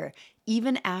the kicker: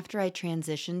 even after I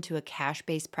transitioned to a cash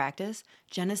based practice,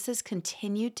 Genesis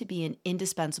continued to be an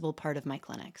indispensable part of my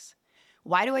clinics.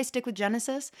 Why do I stick with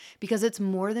Genesis? Because it's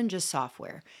more than just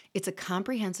software. It's a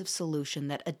comprehensive solution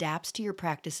that adapts to your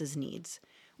practice's needs.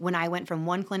 When I went from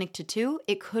one clinic to two,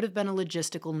 it could have been a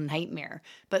logistical nightmare.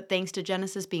 But thanks to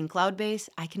Genesis being cloud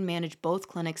based, I can manage both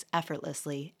clinics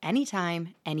effortlessly,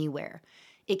 anytime, anywhere.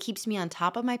 It keeps me on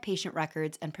top of my patient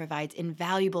records and provides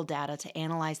invaluable data to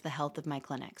analyze the health of my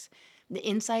clinics. The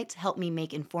insights help me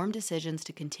make informed decisions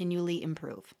to continually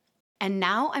improve. And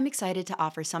now I'm excited to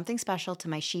offer something special to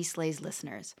my She Slays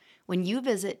listeners. When you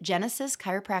visit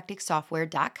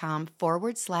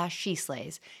genesischiropracticsoftware.com/She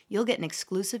Slays, you'll get an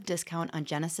exclusive discount on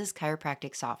Genesis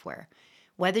Chiropractic Software.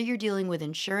 Whether you're dealing with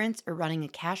insurance or running a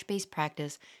cash based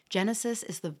practice, Genesis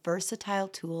is the versatile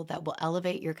tool that will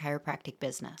elevate your chiropractic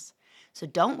business. So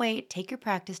don't wait, take your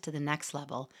practice to the next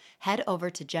level. Head over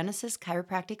to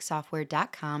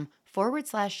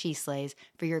genesischiropracticsoftware.com/She Slays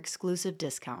for your exclusive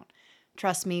discount.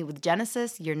 Trust me, with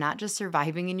Genesis, you're not just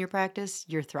surviving in your practice,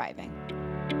 you're thriving.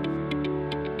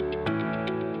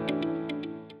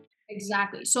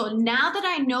 Exactly. So now that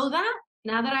I know that,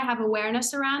 now that I have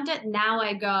awareness around it, now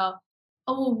I go,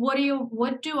 oh, well,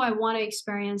 what do I want to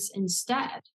experience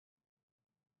instead?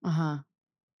 Uh-huh. I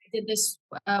did this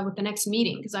with the next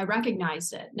meeting because I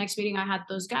recognized it. Next meeting I had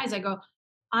those guys, I go,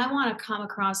 I want to come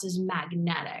across as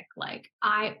magnetic. Like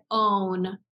I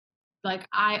own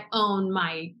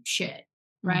my shit,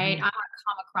 right? I Mhm. want to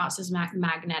come across as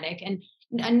magnetic and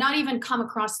not even come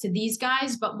across to these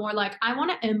guys, but more like I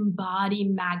want to embody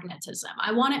magnetism.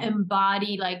 I want to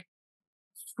embody like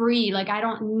free. Like I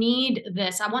don't need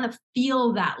this. I want to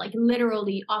feel that, like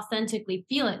literally, authentically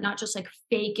feel it, not just like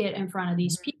fake it in front of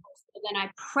these Mhm. people. So then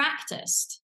I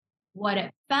practiced what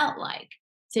it felt like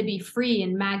to be free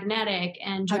and magnetic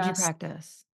and How'd you just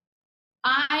practice?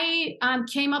 I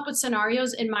came up with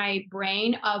scenarios in my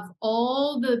brain of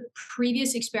all the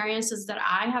previous experiences that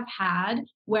I have had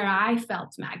where I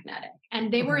felt magnetic.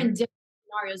 And they were Okay. in different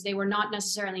scenarios. They were not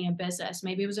necessarily in business.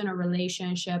 Maybe it was in a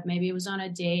relationship. Maybe it was on a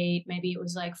date. Maybe it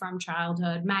was like from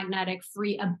childhood, magnetic,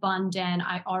 free, abundant.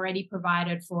 I already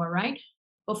provided for, right?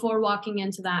 Before walking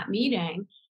into that meeting,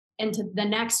 into the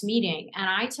next meeting. And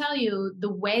I tell you,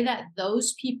 the way that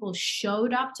those people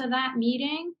showed up to that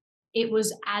meeting, it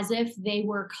was as if they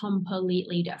were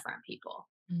completely different people.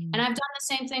 And Mm. I've done the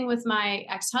same thing with my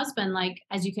ex-husband. Like,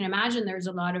 as you can imagine, there's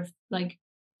a lot of like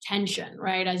tension,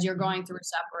 right? As you're Mhm. going through a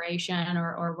separation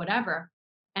or whatever.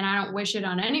 And I don't wish it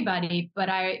on anybody, but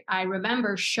I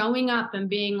remember showing up and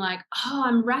being like, oh,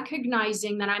 I'm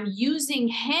recognizing that I'm using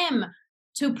him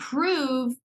to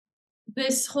prove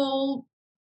this whole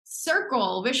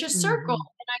vicious circle. Mhm.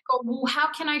 And I go, well,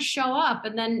 how can I show up?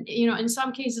 And then, in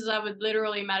some cases, I would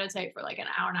literally meditate for like an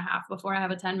hour and a half before I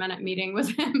have a 10-minute meeting with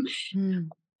him, Mm.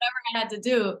 I had to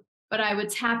do. But I would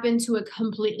tap into a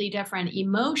completely different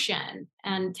emotion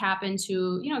and tap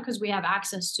into, because we have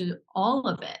access to all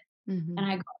of it. And Mhm.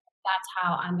 I go, that's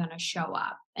how I'm going to show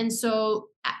up. And so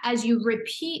as you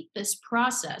repeat this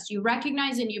process, you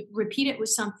recognize and you repeat it with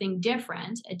something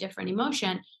different, a different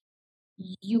emotion,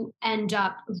 you end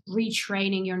up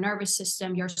retraining your nervous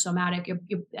system, your somatic,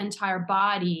 your entire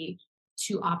body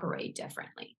to operate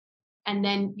differently. And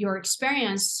then your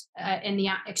experience in the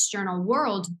external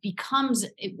world becomes,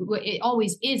 it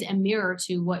always is a mirror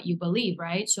to what you believe,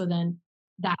 right? So then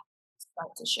that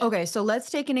starts to shift. Okay, so let's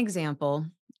take an example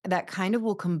that kind of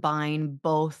will combine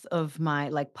both of my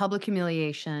like public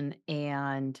humiliation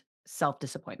and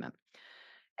self-disappointment.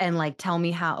 And like tell me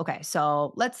how okay,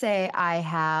 so let's say I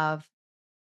have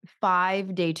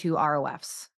 5 day 2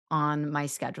 ROFs on my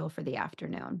schedule for the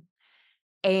afternoon.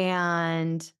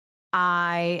 And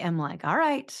I am like, all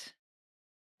right,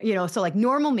 so like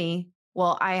normal me,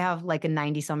 well, I have like a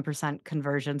 90 some percent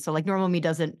conversion. So like normal me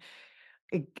doesn't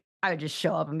I would just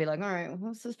show up and be like, all right,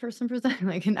 what's this person presenting?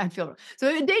 Like, and I'd feel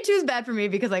so day 2 is bad for me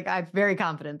because like I'm very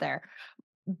confident there.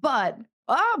 But,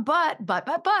 but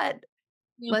let's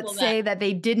Example that. say that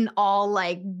they didn't all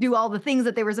like do all the things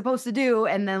that they were supposed to do.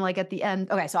 And then like at the end,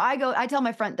 okay, so I tell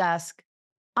my front desk,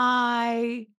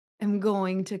 I am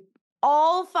going to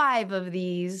all 5 of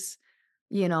these,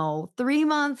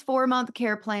 3-month, 4-month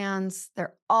care plans,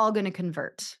 they're all going to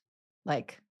convert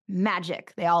like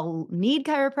magic. They all need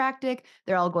chiropractic.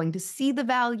 They're all going to see the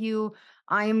value.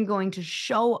 I am going to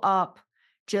show up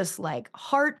just like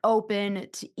heart open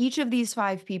to each of these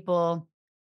 5 people,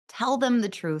 tell them the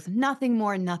truth, nothing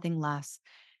more, nothing less.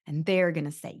 And they're going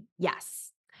to say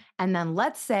yes. And then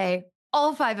let's say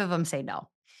all 5 of them say no.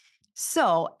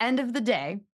 So, end of the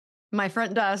day, my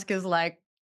front desk is like,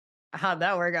 how'd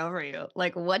that work out for you?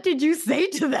 Like, what did you say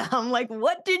to them? Like,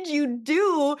 what did you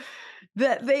do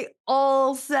that they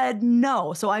all said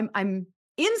no? So I'm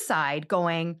inside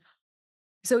going,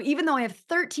 so even though I have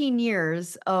 13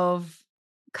 years of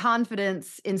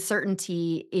confidence and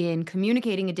certainty in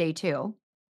communicating a day 2,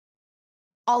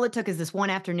 all it took is this one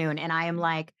afternoon, and I am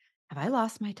like, "Have I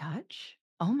lost my touch?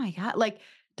 Oh my god," like,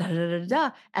 da da da da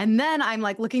da, and then I'm,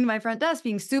 like, looking to my front desk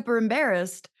being super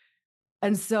embarrassed,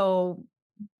 and so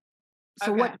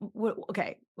Okay. what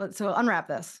okay, so unwrap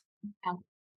this. Yeah.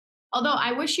 Although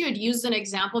I wish you had used an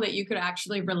example that you could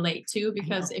actually relate to, I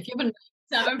because know. if you have a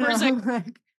 7% I'm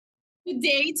like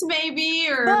date maybe,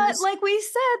 or but like we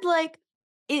said, like,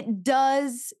 it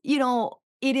does,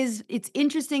 it's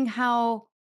interesting how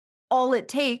all it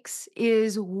takes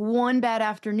is one bad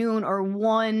afternoon or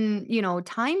one,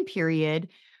 time period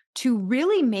to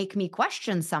really make me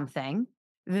question something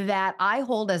that I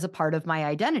hold as a part of my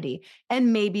identity.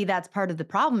 And maybe that's part of the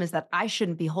problem is that I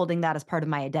shouldn't be holding that as part of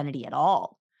my identity at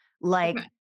all. okay. Like,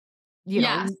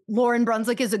 Yes. Lauren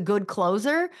Brunswick is a good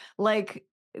closer. Like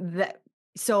that.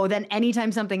 So then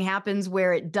anytime something happens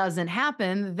where it doesn't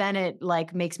happen, then it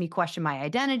like makes me question my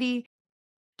identity.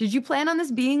 Did you plan on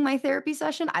this being my therapy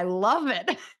session? I love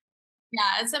it.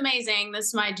 Yeah, it's amazing. This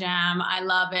is my jam. I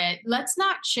love it. Let's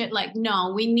not shit like,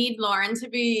 no, we need Lauren to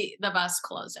be the bus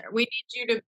closer. We need you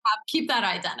to keep that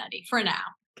identity for now.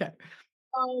 Okay.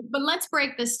 Oh, but let's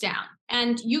break this down.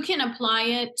 And you can apply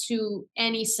it to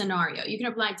any scenario. You can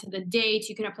apply it to the date.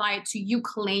 You can apply it to you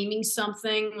claiming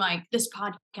something like this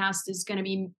podcast is going to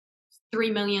be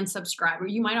 3 million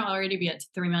subscribers. You might already be at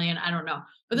 3 million. I don't know.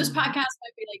 But this Mhm. podcast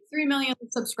might be like 3 million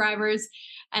subscribers.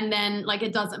 And then like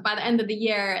it doesn't by the end of the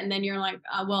year. And then you're like,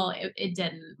 well, it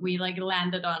didn't. We like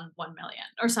landed on 1 million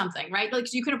or something, right? Like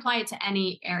so you can apply it to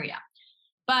any area.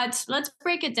 But let's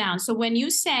break it down. So when you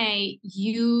say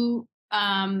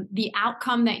the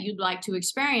outcome that you'd like to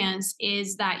experience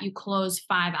is that you close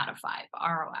 5 out of 5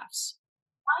 ROFs.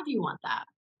 Why do you want that?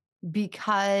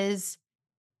 Because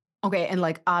okay, and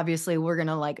like obviously we're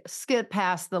gonna like skip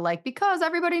past the like because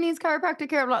everybody needs chiropractic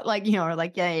care, like or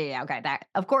like yeah, okay, that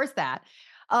of course that.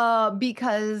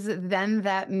 Because then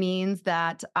that means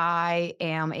that I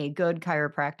am a good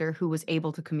chiropractor who was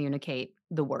able to communicate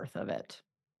the worth of it.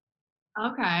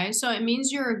 Okay, so it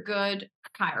means you're a good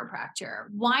chiropractor.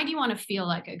 Why do you want to feel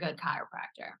like a good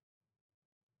chiropractor?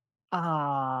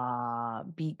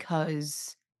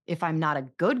 Because if I'm not a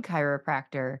good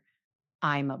chiropractor,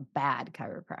 I'm a bad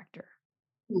chiropractor.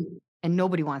 Hmm. And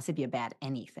nobody wants to be a bad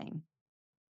anything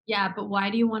Yeah, but why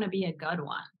do you want to be a good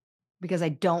one? because I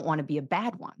don't want to be a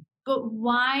bad one. But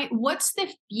why? What's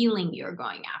the feeling you're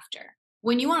going after?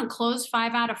 When you want to close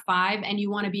 5 out of 5 and you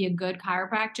want to be a good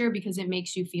chiropractor because it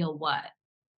makes you feel what?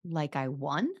 like I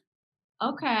won?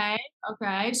 Okay,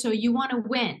 okay, so you wanna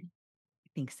win, I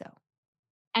think so.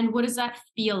 and what does that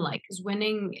feel like? Because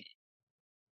winning,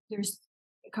 there's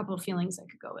a couple of feelings that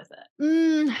could go with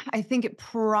it. I think it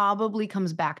probably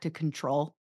comes back to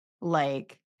control.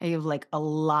 Like, I have like a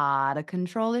lot of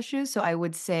control issues. So I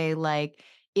would say, like,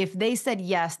 if they said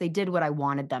yes, they did what I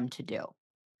wanted them to do.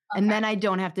 And Okay. then I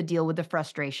don't have to deal with the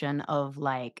frustration of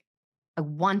like, I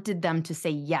wanted them to say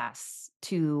yes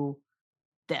to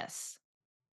this.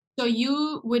 So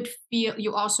you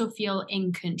also feel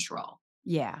in control.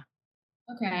 Yeah.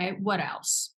 Okay, what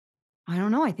else? I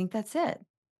don't know. I think that's it.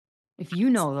 If you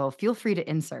know, though, feel free to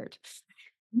insert.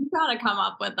 You gotta come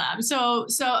up with them. So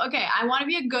okay, I wanna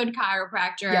be a good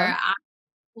chiropractor. Yep. I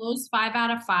close 5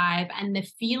 out of 5, and the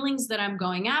feelings that I'm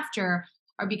going after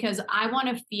are because I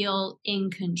wanna feel in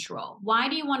control. Why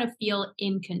do you wanna feel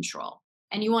in control?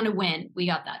 And you wanna win, we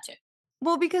got that too.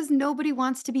 Well, because nobody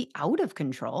wants to be out of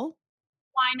control.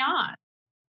 Why not?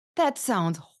 That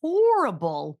sounds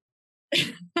horrible.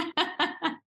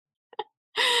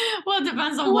 Well, it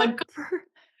depends on What what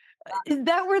is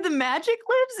that where the magic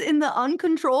lives? In the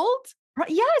uncontrolled?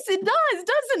 Yes, it does,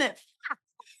 doesn't it?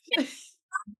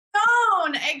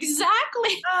 zone,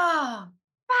 exactly. Oh,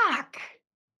 fuck.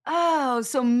 Oh,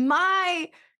 so my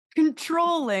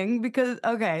controlling because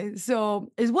okay,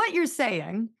 so is what you're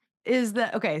saying is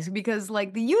that okay, so because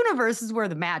like the universe is where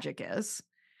the magic is.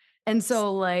 And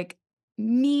so like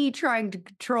me trying to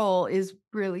control is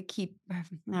really keep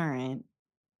all right.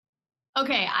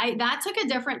 Okay, I that took a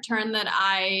different turn that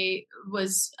I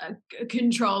was,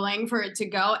 controlling for it to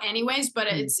go anyways, but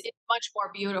Hmm. it's much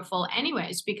more beautiful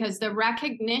anyways, because the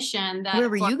recognition Where that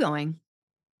were you going?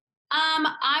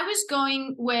 I was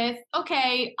going with,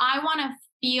 okay, I wanna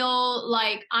feel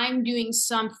like I'm doing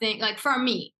something like, for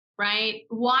me, right?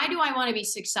 Why do I wanna be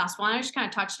successful? And I just kinda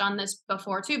touched on this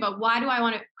before too, but why do I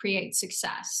wanna create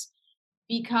success?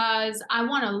 Because I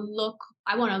wanna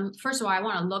first of all, I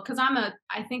wanna look, because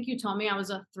I think you told me I was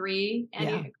a 3, and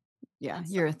Yeah. you Yeah, and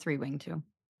so you're a three wing too.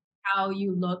 how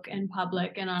you look in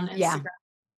public and on Yeah. Instagram,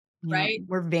 Yeah, right?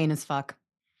 we're vain as fuck.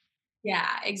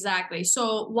 Yeah, exactly.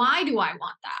 So why do I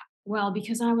want that? Well,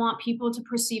 because I want people to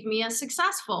perceive me as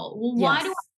successful. Well, why do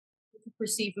Yes. to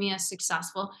perceive me as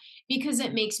successful? Because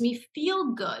it makes me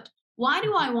feel good. Why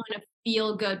do Mhm. I want to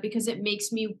feel good? Because it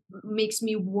makes me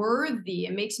worthy.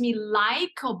 It makes me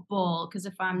likable. Because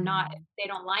if Mm. they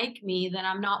don't like me, then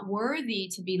I'm not worthy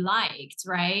to be liked,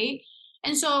 right?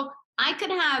 And so I could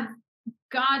have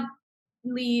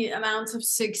godly amounts of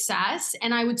success,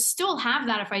 and I would still have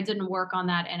that if I didn't work on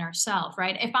that inner self,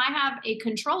 right? If I have a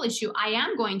control issue, I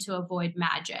am going to avoid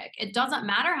magic. It doesn't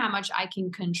matter how much I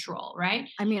can control, right?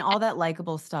 I mean, all that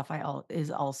likable stuff I al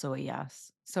is also a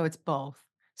yes. So it's both.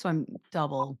 So I'm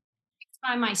double.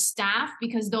 By my staff,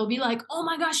 because they'll be like, "Oh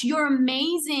my gosh, you're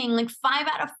amazing. Like 5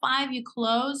 out of 5 you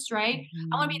closed," right?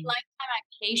 I want to be Mhm. liked by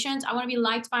my patients. I want to be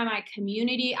liked by my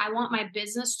community. I want my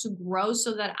business to grow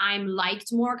so that I'm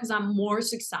liked more because I'm more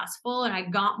successful and I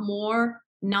got more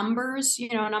numbers,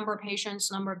 number of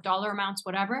patients, number of dollar amounts,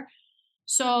 whatever.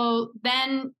 So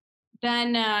then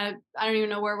I don't even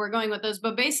know where we're going with this,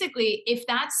 but basically, if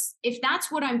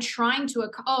that's what I'm trying to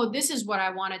this is what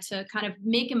I wanted to kind of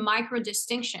make a micro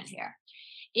distinction here.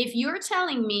 If you're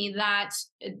telling me that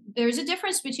there's a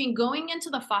difference between going into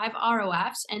the 5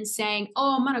 ROFs and saying,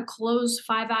 "Oh, I'm going to close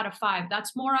 5 out of 5."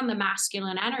 That's more on the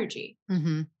masculine energy.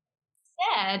 Mhm.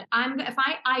 Instead, if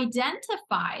I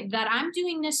identify that I'm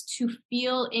doing this to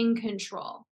feel in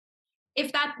control,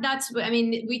 if that's I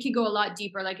mean, we could go a lot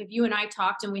deeper. Like if you and I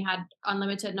talked and we had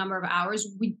unlimited number of hours,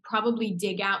 we'd probably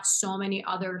dig out so many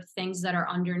other things that are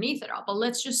underneath it all. But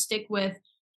let's just stick with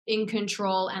in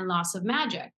control and loss of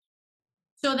magic.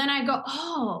 So then I go,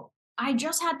 "Oh, I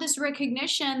just had this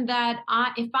recognition that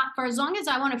for as long as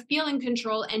I want to feel in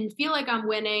control and feel like I'm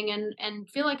winning and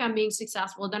feel like I'm being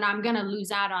successful, then I'm going to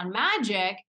lose out on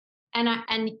magic." And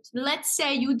let's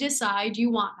say you decide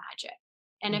you want magic.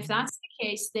 And if Mhm. that's the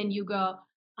case, then you go,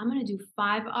 "I'm going to do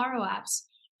 5 ROFs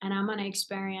and I'm going to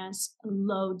experience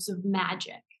loads of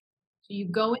magic." So you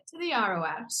go into the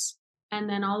ROFs, and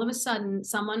then all of a sudden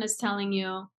someone is telling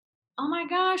you, "Oh my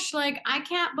gosh, like I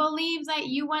can't believe that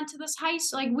you went to this high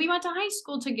school. Like we went to high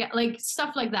school together," like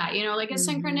stuff like that, like a Mhm.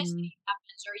 synchronicity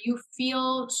happens, or you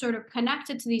feel sort of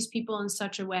connected to these people in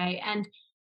such a way. And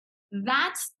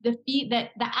that's that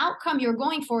the outcome you're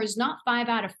going for is not 5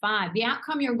 out of 5. The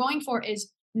outcome you're going for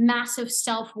is massive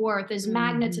self-worth, is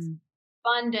magnetism, Mhm.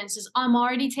 abundance, is I'm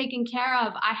already taken care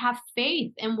of. I have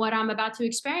faith in what I'm about to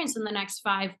experience in the next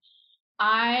 5.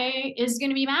 I is going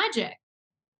to be magic.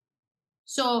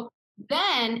 So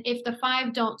then if the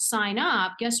 5 don't sign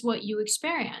up, guess what you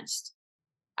experienced?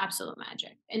 absolute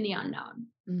magic in the unknown.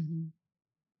 Mhm.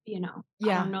 I don't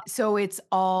Yeah, know. so it's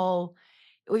all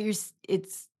well,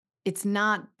 it's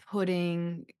not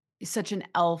putting such an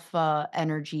alpha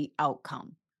energy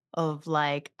outcome of,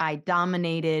 like, I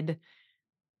dominated,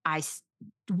 I s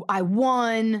I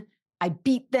won, I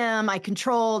beat them, I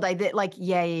controlled, I did like,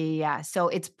 yeah, yeah, yeah, yeah. So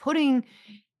it's putting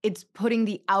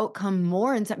the outcome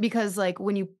more into because, like,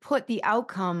 when you put the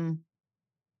outcome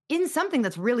in something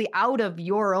that's really out of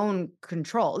your own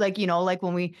control. Like, like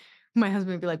when my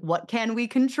husband would be like, "What can we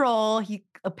control?" He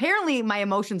apparently my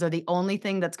emotions are the only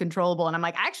thing that's controllable. And I'm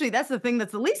like, actually, that's the thing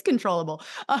that's the least controllable.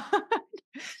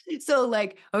 So,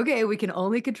 like, okay, we can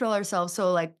only control ourselves.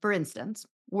 So, like, for instance,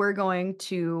 we're going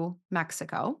to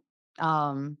Mexico.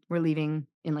 We're leaving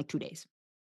in like 2 days.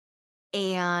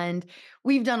 And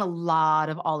we've done a lot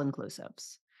of all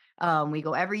inclusives. We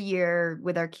go every year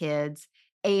with our kids,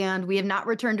 and we have not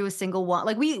returned to a single one.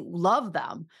 Like, we love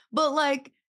them, but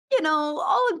like,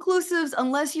 all inclusives,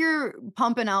 unless you're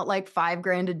pumping out like 5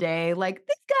 grand a day, like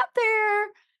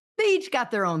they each got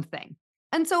their own thing.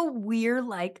 And so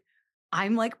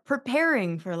I'm like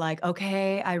preparing for like,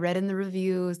 okay, I read in the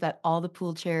reviews that all the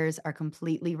pool chairs are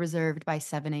completely reserved by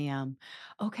 7 a.m.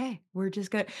 Okay, we're just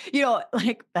gonna,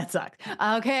 like that sucks.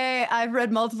 Okay, I've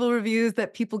read multiple reviews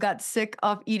that people got sick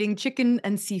of eating chicken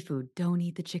and seafood. Don't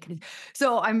eat the chicken.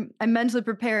 So I'm mentally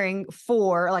preparing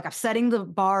for like I'm setting the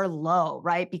bar low,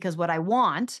 right? Because what I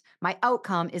want, my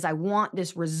outcome is I want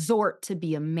this resort to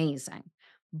be amazing.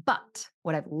 But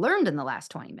what I've learned in the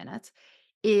last 20 minutes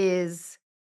is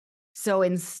so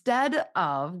instead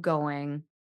of going,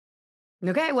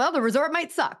 okay, well, the resort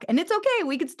might suck and it's okay.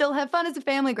 We could still have fun as a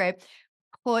family, great,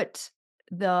 put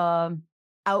the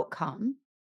outcome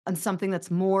on something that's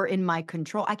more in my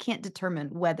control. I can't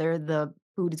determine whether the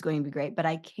food is going to be great, but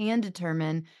I can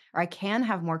determine or I can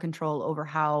have more control over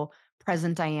how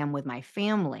present I am with my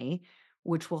family,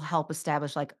 which will help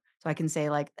establish like so I can say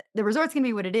like the resort's going to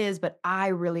be what it is, but I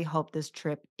really hope this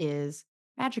trip is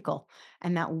magical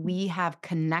and that we have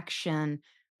connection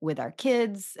with our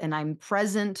kids and I'm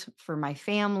present for my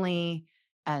family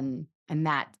and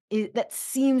that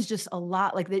seems just a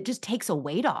lot like it just takes a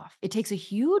weight off. It takes a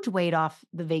huge weight off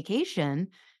the vacation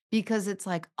because it's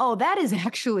like, "Oh, that is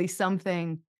actually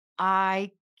something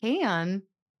I can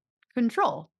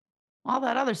control." All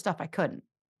that other stuff I couldn't.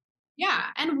 Yeah.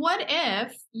 And what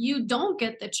if you don't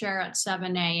get the chair at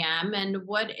 7 a.m.? And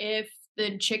what if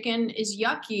the chicken is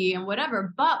yucky and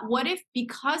whatever? But what if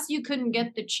because you couldn't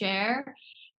get the chair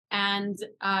and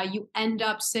you end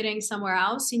up sitting somewhere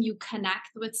else and you connect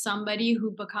with somebody who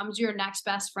becomes your next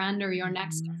best friend or your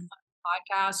next Mhm.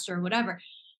 podcast or whatever?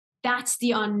 That's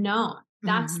the unknown.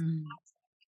 That's Mhm.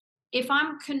 if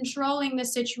I'm controlling the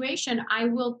situation, I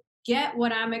will get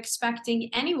what I'm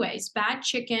expecting anyways. Bad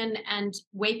chicken and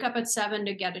wake up at 7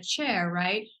 to get a chair,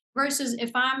 right? Versus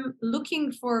if I'm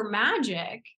looking for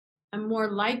magic, I'm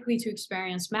more likely to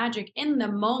experience magic in the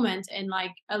moment in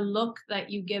like a look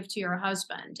that you give to your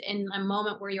husband, in a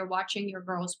moment where you're watching your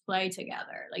girls play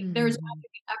together. Like there's Mhm.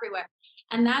 magic everywhere.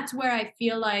 And that's where I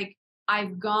feel like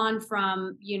I've gone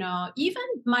from, even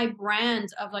my brand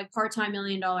of like part-time $1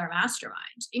 million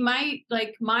mastermind.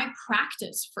 My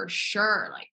practice for sure,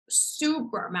 like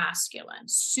super masculine,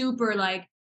 super like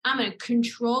I'm gonna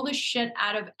control the shit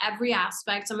out of every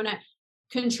aspect. I'm gonna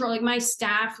control like my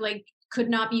staff like could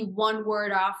not be one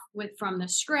word off with from the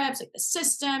scripts, like the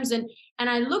systems. And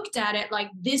I looked at it like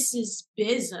this is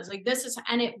business. Like this is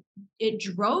and it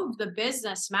drove the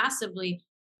business massively.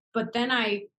 But then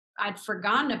I'd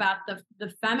forgotten about the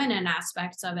feminine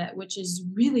aspects of it, which is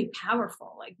really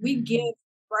powerful. Like we give Mhm.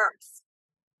 birth,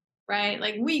 right?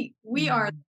 Like we are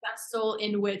Mhm. the vessel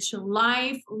in which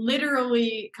life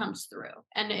literally comes through.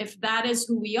 And if that is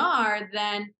who we are,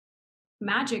 then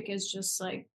magic is just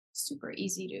like super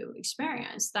easy to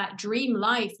experience. That dream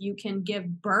life you can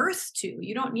give birth to.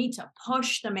 You don't need to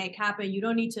push to make happen. You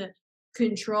don't need to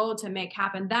control to make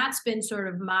happen. That's been sort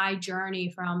of my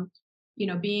journey from,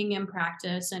 being in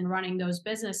practice and running those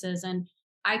businesses. And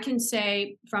I can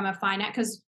say from a finance,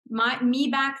 because my me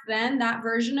back then, that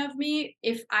version of me,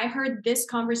 if I heard this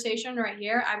conversation right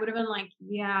here, I would have been like,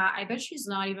 yeah, I bet she's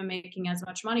not even making as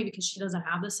much money because she doesn't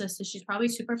have the system. She's probably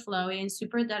super flowy and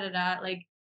super da da da, like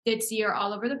ditzy or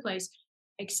all over the place.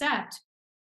 Except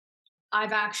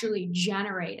I've actually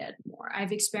generated more.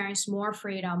 I've experienced more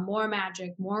freedom, more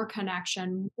magic, more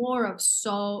connection, more of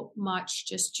so much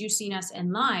just juiciness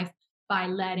in life by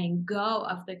letting go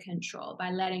of the control,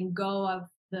 by letting go of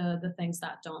the things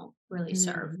that don't really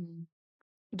serve. Mhm.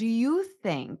 Do you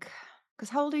think? Because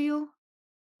how old are you?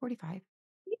 45?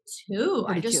 Me too.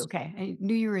 I 42, just okay. I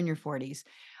knew you were in your 40s.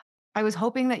 I was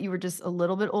hoping that you were just a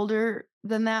little bit older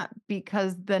than that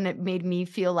because then it made me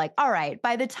feel like, all right,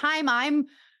 by the time I'm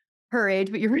her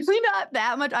age, but you're really not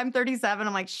that much. I'm 37.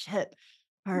 I'm like, shit.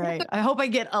 All right. I hope I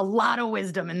get a lot of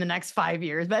wisdom in the next 5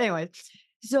 years. But anyway,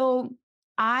 so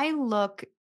I look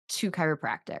to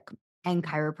chiropractic and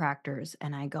chiropractors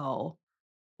and I go,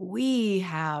 we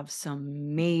have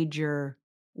some major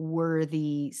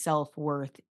worthy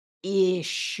self-worth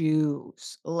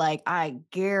issues. Like, I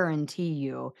guarantee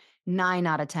you 9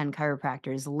 out of 10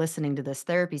 chiropractors listening to this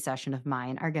therapy session of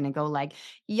mine are going to go like,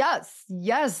 yes,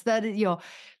 yes, that is,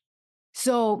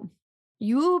 so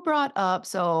you brought up,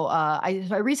 I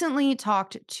recently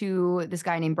talked to this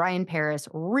guy named Brian Paris,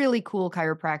 really cool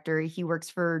chiropractor. He works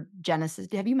for Genesis.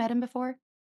 Have you met him before?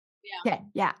 Yeah. Yeah,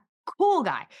 yeah, cool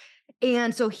guy.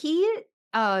 And so he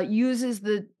uses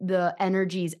the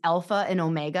energies alpha and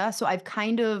omega. So I've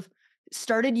kind of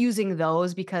started using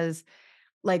those because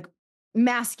like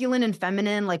masculine and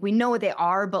feminine, like we know what they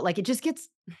are, but like it just gets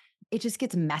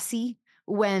messy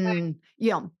when,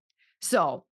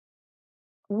 so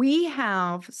we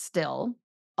have still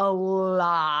a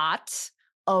lot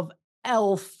of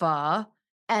alpha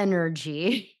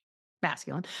energy,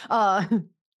 masculine,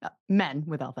 men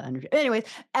with alpha energy. Anyways,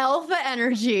 alpha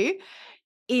energy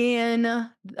in,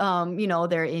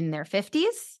 they're in their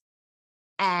 50s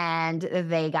and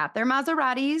they got their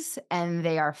Maseratis and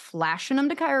they are flashing them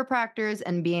to chiropractors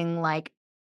and being like,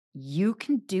 you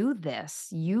can do this.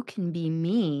 You can be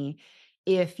me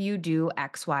if you do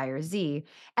X, Y, or Z.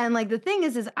 And like the thing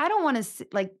is I don't want to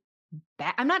like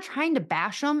I'm not trying to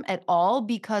bash them at all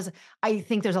because I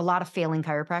think there's a lot of failing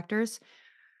chiropractors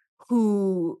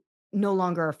who no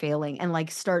longer are failing and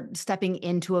like start stepping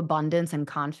into abundance and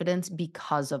confidence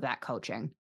because of that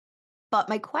coaching. But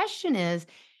my question is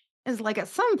like at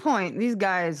some point these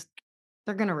guys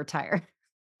they're going to retire.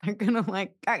 They're going to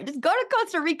like, all right, just go to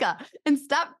Costa Rica and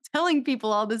stop telling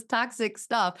people all this toxic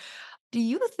stuff. Do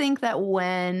you think that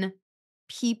when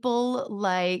people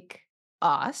like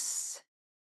us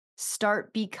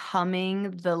start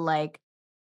becoming the like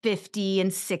 50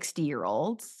 and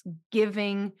 60-year-olds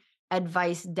giving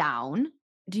advice down,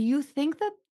 do you think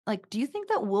that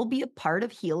will be a part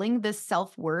of healing this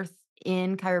self-worth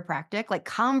in chiropractic? Like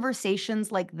conversations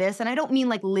like this, and I don't mean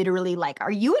like literally like,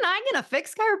 "Are you and I gonna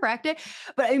fix chiropractic?"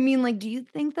 But I mean, like, do you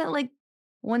think that, like,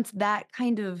 once that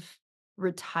kind of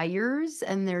retires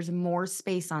and there's more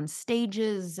space on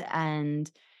stages and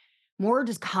more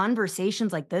just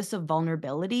conversations like this of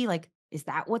vulnerability, like, is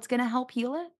that what's gonna help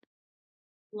heal it?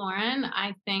 Lauren,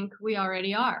 I think we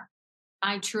already are.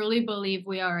 I truly believe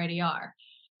we already are.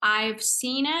 I've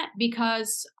seen it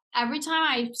because every time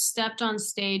I've stepped on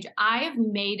stage, I have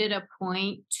made it a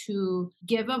point to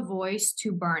give a voice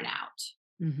to burnout.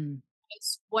 Mhm.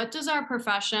 What does our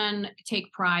profession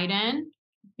take pride in?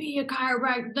 Be a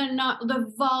chiropractor,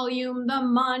 the volume, the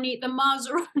money, the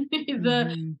Maserati,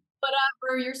 the Mhm.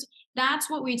 whatever. That's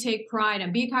what we take pride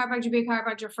in. Be a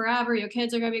chiropractor forever. Your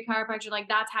kids are gonna be a chiropractor. Like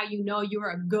that's how you know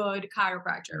you're a good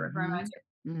chiropractor. Referring back Mhm.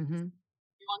 to Mhm.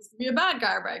 who wants to be a bad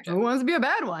chiropractor. Who wants to be a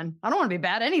bad one? I don't wanna be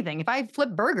bad at anything. If I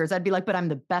flip burgers, I'd be like, "But I'm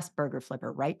the best burger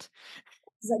flipper, right?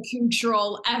 Because I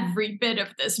control every bit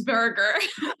of this burger.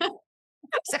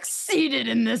 Succeeded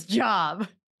in this job."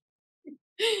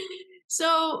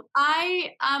 So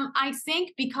I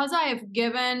think because I have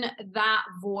given that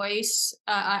voice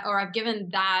or I've given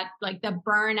that like the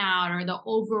burnout or the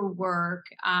overwork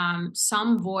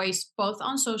some voice both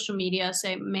on social media,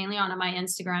 say mainly on my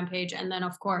Instagram page, and then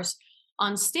of course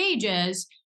on stages.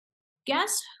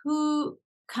 Guess who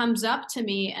comes up to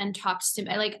me and talks to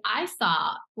me? Like, I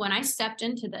thought when I stepped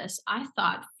into this, I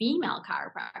thought female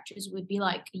chiropractors would be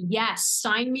like, yes,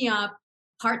 sign me up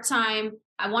part time.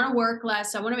 I want to work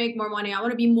less. I want to make more money. I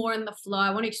want to be more in the flow. I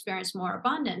want to experience more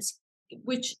abundance,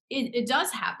 which it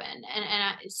does happen. And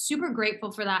I'm super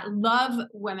grateful for that. Love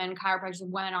women chiropractors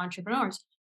and women entrepreneurs.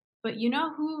 But you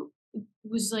know who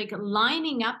was like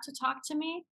lining up to talk to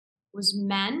me was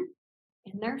men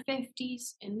in their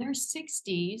 50s, in their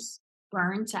 60s,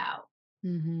 burnt out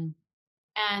Mhm.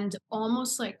 and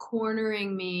almost like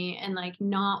cornering me and like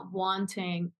not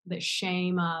wanting the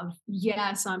shame of,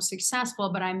 yes, I'm successful,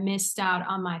 but I missed out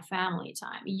on my family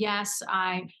time. Yes,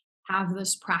 I have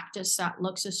this practice that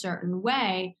looks a certain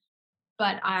way,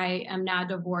 but I am now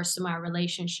divorced and my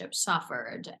relationship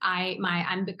suffered. I'm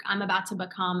about to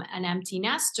become an empty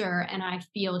nester and I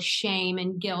feel shame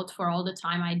and guilt for all the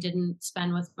time I didn't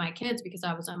spend with my kids because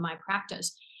I was in my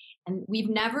practice. And we've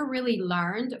never really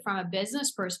learned from a business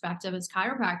perspective as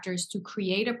chiropractors to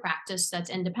create a practice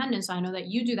that's independent. So I know that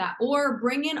you do that or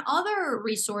bring in other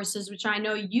resources, which I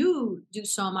know you do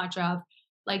so much of.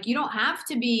 Like you don't have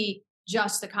to be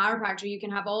just the chiropractor. You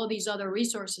can have all of these other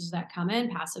resources that come in,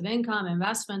 passive income,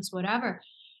 investments, whatever.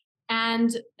 And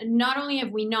not only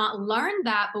have we not learned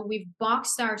that, but we've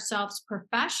boxed ourselves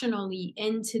professionally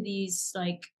into these,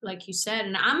 like you said,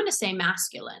 and I'm going to say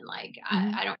masculine. Like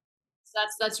Mhm. I don't.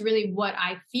 That's really what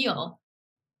I feel.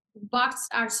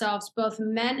 Boxed ourselves, both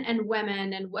men and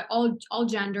women, and all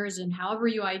genders, and however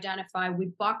you identify.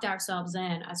 We've boxed ourselves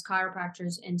in as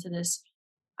chiropractors into this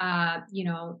you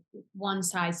know, one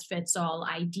size fits all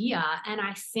idea. And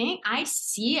I think I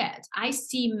see it. I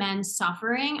see men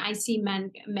suffering. I see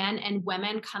men and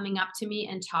women coming up to me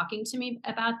and talking to me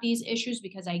about these issues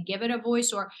because I give it a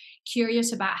voice, or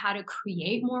curious about how to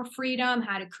create more freedom,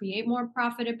 how to create more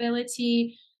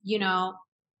profitability, you know.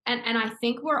 And I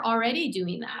think we're already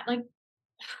doing that. Like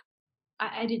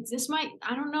this might,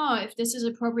 I don't know if this is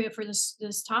appropriate for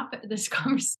this topic, this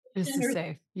conversation, This is or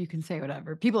safe. You can say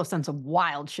whatever. People have said some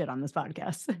wild shit on this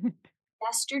podcast.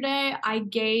 yesterday I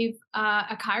gave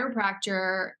a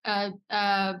chiropractor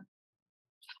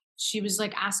she was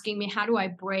like asking me, how do I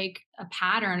break a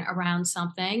pattern around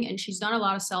something, and she's done a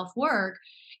lot of self work,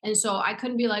 and so I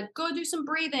couldn't be like, go do some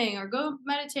breathing or go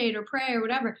meditate or pray or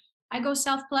whatever. I go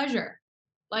self pleasure.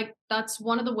 Like that's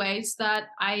one of the ways that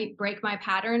I break my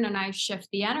pattern and I shift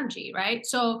the energy, right?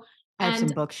 So, I have some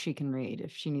and books she can read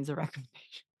if she needs a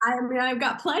recommendation. I mean, I've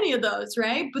got plenty of those,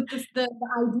 right? But the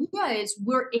idea is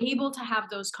we're able to have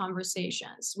those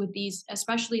conversations with these,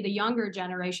 especially the younger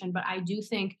generation. But I do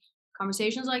think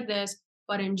conversations like this,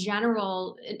 but in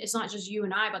general, it's not just you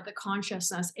and I, but the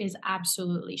consciousness is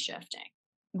absolutely shifting.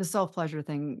 The self-pleasure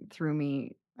thing threw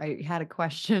me. I had a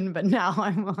question, but now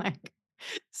I'm like,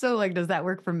 so, like, does that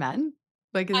work for men?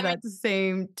 Like, is I mean, that the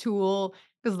same tool?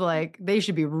 Because, like, they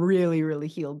should be really, really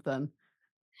healed then.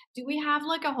 do we have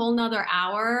like a whole nother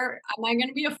hour? Am I going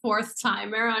to be a fourth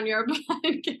timer on your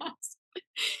podcast?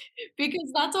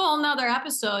 Because that's a whole nother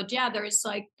episode. Yeah,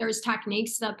 there's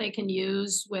techniques that they can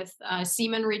use with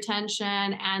semen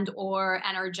retention and or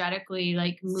energetically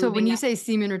like So when moving you that. say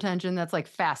semen retention, that's like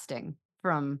fasting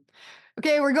from,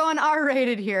 "Okay, we're going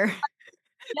R-rated here.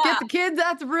 Yeah, Get the kids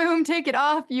out the room, take it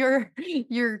off your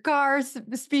cars,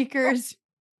 speakers."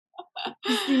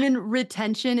 Semen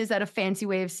retention, is that a fancy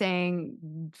way of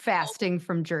saying fasting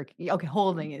from jerky? Okay,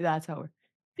 holding it, that's how we're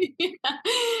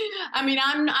I mean,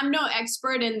 I'm no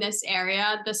expert in this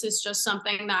area. This is just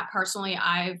something that personally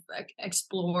I've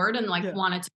explored and like yeah.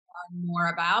 wanted to learn more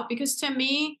about, because to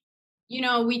me, you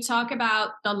know, we talk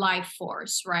about the life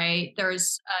force, right?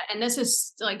 There's and this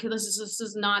is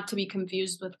not to be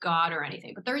confused with God or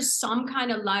anything, but there's some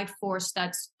kind of life force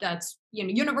that's you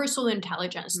know, universal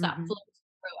intelligence that Mhm. flows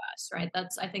through us, right?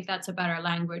 That's, I think that's a better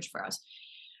language for us.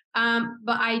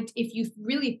 But if you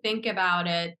really think about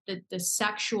it, the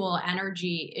sexual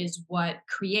energy is what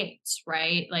creates,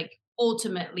 right? Like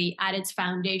ultimately, at its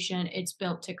foundation, it's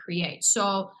built to create.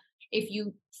 So if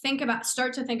you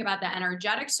start to think about the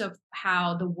energetics of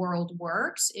how the world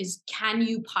works, is can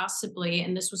you possibly,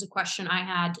 and this was a question I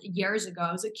had years ago,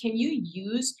 I was like, can you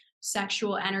use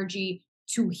sexual energy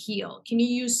to heal? Can you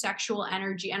use sexual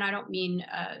energy? And I don't mean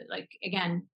like,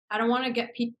 again, I don't want to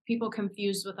get people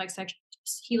confused with like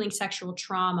healing sexual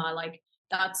trauma. Like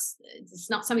it's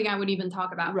not something I would even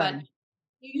talk about. But Right.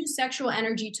 you use sexual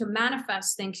energy to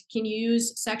manifest things. Can you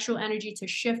use sexual energy to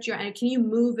shift your energy? Can you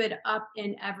move it up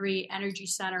in every energy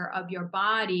center of your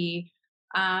body?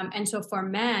 And so for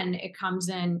men, it comes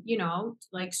in, you know,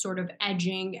 like sort of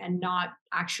edging and not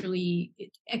actually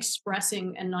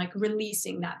expressing and like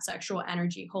releasing that sexual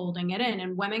energy, holding it in.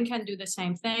 And women can do the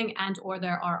same thing. And or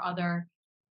there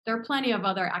are plenty of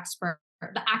other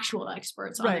the actual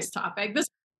experts on this Right. topic. This is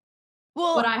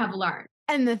what Well, I have learned.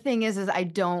 and the thing is I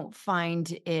don't find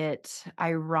it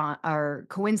or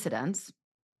coincidence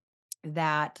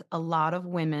that a lot of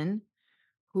women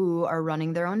who are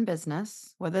running their own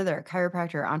business, whether they're a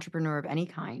chiropractor or entrepreneur of any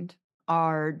kind,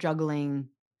 are juggling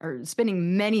or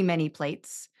spinning many, many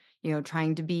plates,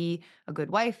 trying to be a good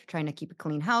wife, trying to keep a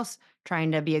clean house,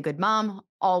 trying to be a good mom,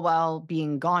 all while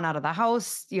being gone out of the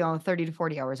house, 30 to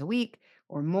 40 hours a week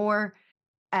or more.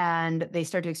 And they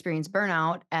start to experience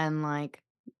burnout and like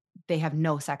they have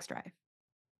no sex drive.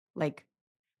 Like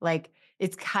like,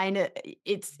 it's kinda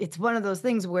it's one of those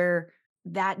things where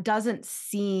that doesn't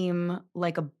seem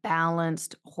like a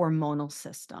balanced hormonal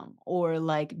system or,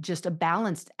 like, just a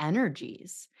balanced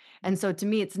energies, and so to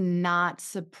me, it's not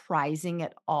surprising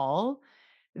at all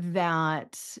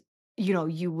that,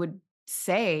 you would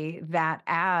say that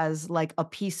as, like, a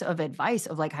piece of advice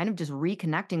of, like, kind of just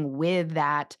reconnecting with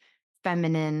that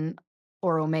feminine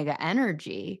or omega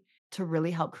energy to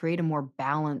really help create a more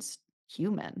balanced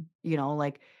human,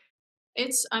 like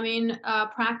It's, I mean,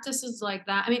 practices like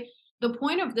that. I mean, the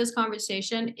point of this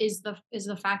conversation is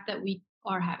the fact that we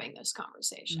are having this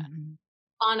conversation Mhm.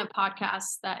 on a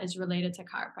podcast that is related to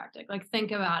chiropractic. Like,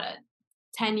 think about it.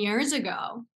 10 years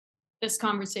ago, this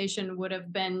conversation would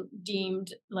have been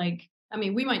deemed like, I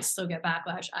mean, we might still get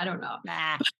backlash. I don't know.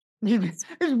 Nah. There's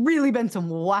really been some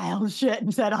wild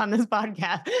shit said on this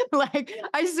podcast. Like,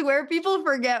 I swear people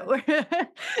forget where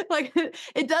like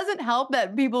it doesn't help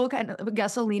that people kind of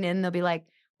guess will lean in. They'll be like,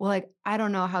 well, like, I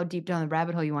don't know how deep down the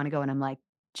rabbit hole you want to go. And I'm like,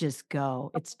 just go.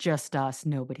 It's just us.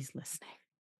 Nobody's listening.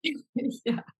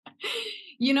 Yeah.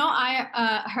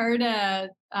 I heard a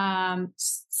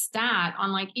stat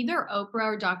on like either Oprah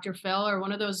or Dr. Phil or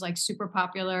one of those like super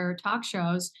popular talk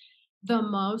shows. The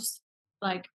most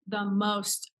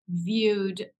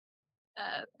viewed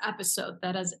episode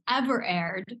that has ever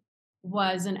aired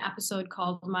was an episode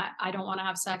called "My I Don't Want to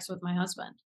Have Sex with My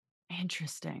Husband."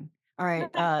 Interesting. All right.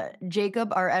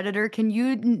 Jacob, our editor, can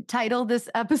you title this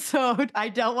episode? I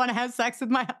don't want to have sex with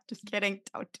my. Just kidding.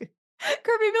 Don't do.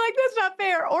 Kirby be like, that's not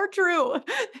fair or true.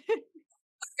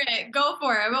 Okay, go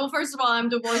for it. Well, first of all, I'm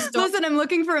divorced. Don't. Listen, I'm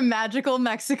looking for a magical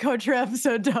Mexico trip,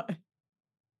 so don't.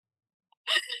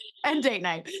 And date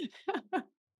night.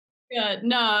 Good.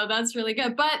 No, that's really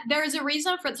good. But there's a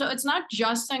reason for it. So it's not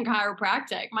just in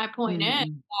chiropractic. My point is Mm-mm.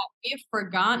 that we've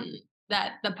forgotten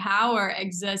that the power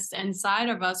exists inside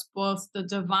of us, both the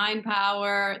divine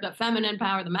power, the feminine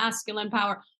power, the masculine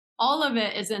power, all of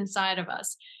it is inside of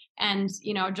us. And,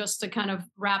 just to kind of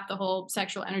wrap the whole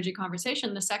sexual energy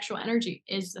conversation, the sexual energy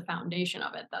is the foundation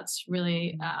of it. That's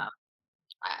really,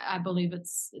 I believe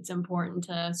it's important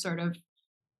to sort of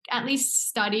at least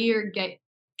study or get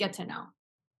to know.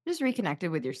 Just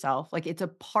reconnected with yourself. Like it's a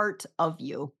part of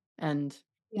you. And,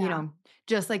 Yeah.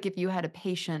 just like if you had a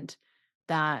patient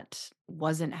that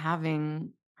wasn't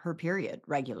having her period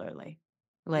regularly,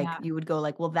 like Yeah. you would go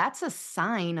like, well, that's a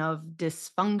sign of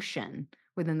dysfunction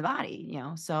within the body,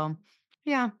 So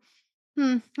yeah.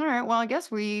 All right. Well, I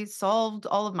guess we solved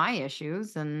all of my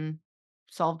issues and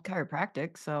solved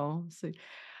chiropractic.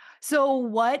 So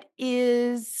what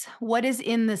is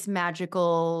in this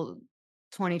magical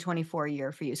 2024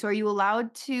 year for you? So are you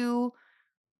allowed to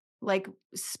like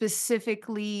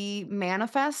specifically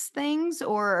manifest things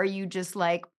or are you just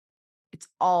like it's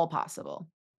all possible?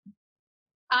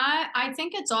 I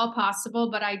think it's all possible,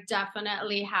 but I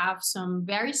definitely have some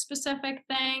very specific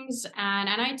things. And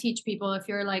I teach people if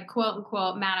you're like quote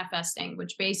unquote manifesting,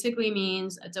 which basically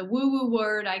means it's a woo-woo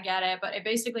word, I get it, but it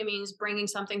basically means bringing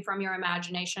something from your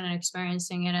imagination and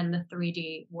experiencing it in the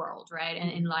 3D world, right?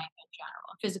 And in Mhm. life in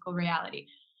general, physical reality.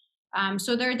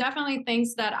 So there are definitely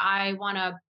things that I want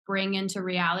to bring into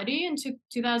reality into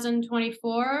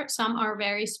 2024. Some are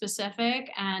very specific,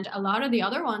 and a lot of the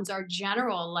other ones are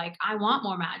general. Like, I want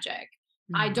more magic.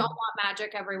 I don't Mhm. want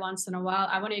magic every once in a while.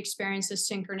 I want to experience a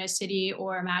synchronicity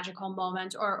or a magical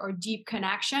moment or deep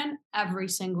connection every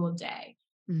single day.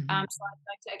 Mhm. So I'd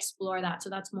like to explore that. So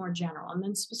that's more general, and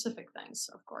then specific things,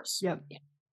 of course, Yep. yeah,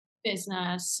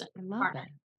 business and I love partner.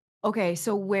 that. Okay,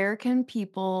 so where can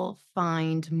people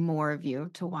find more of you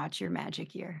to watch your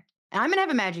magic year? And I'm gonna have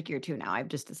a magic year too now. I've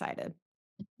just decided.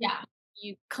 Yeah,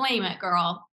 you claim it,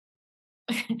 girl.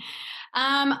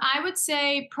 I would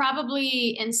say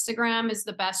probably Instagram is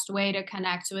the best way to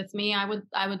connect with me. I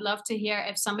would love to hear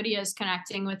if somebody is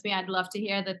connecting with me. I'd love to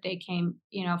hear that they came,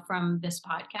 from this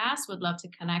podcast. Would love to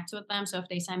connect with them. So if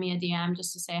they send me a DM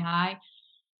just to say hi,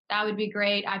 that would be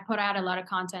great. I put out a lot of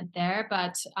content there,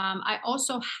 but I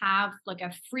also have like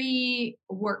a free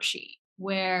worksheet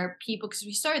where people, because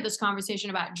we started this conversation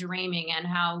about dreaming and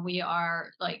how we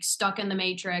are like stuck in the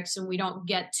matrix and we don't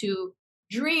get to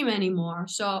dream anymore.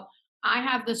 So I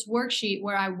have this worksheet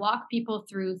where I walk people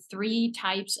through 3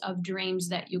 types of dreams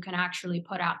that you can actually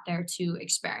put out there to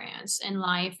experience in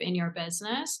life, in your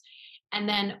business, and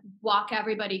then walk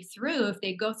everybody through. If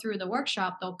they go through the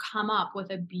workshop, they'll come up with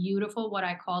a beautiful, what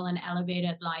I call an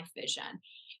elevated life vision.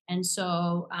 And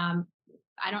so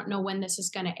I don't know when this is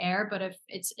going to air, but if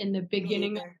it's in the Me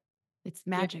beginning of either. It's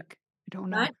the year, magic. I don't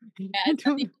know. not yeah, I it's at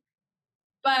don't the, know.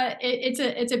 but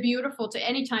it's a beautiful to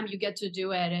anytime you get to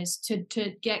do it is to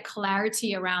get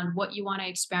clarity around what you want to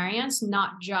experience,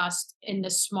 not just in the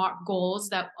smart goals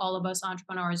that all of us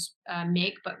entrepreneurs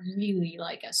make, but really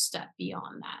like a step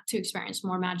beyond that to experience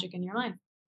more magic in your life.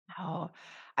 Oh,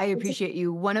 I It's appreciate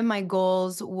you. One of my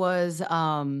goals was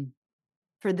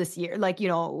for this year, like,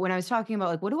 when I was talking about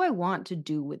like what do I want to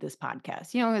do with this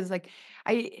podcast? It's like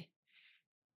I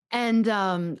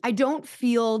I don't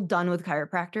feel done with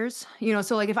chiropractors.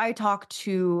 So like if I talk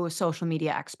to social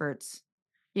media experts,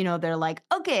 they're like,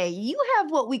 okay, you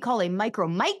have what we call a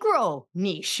micro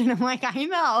niche. And I'm like, I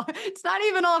know it's not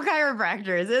even all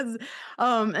chiropractors.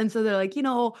 And so they're like,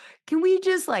 can we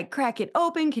just like crack it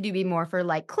open? Could you be more for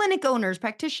like clinic owners,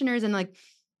 practitioners? And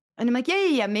I'm like, yeah, yeah,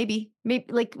 yeah, maybe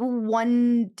like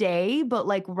one day, but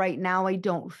like right now, I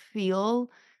don't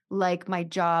feel like my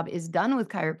job is done with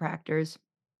chiropractors.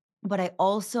 But I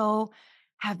also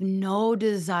have no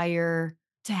desire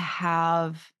to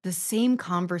have the same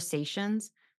conversations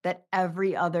that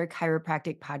every other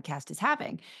chiropractic podcast is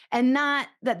having. And not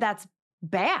that that's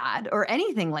bad or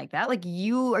anything like that. Like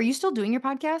are you still doing your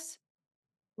podcast?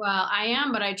 Well, I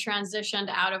am, but I transitioned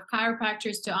out of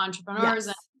chiropractors to entrepreneurs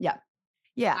and Yes.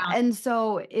 Yeah. Yeah. found, And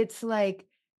so it's like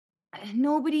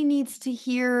nobody needs to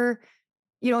hear.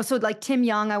 So like Tim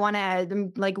Young, I want to add,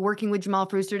 I'm like working with Jamal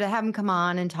Brewster to have him come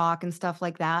on and talk and stuff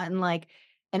like that.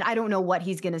 And I don't know what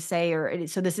he's going to say,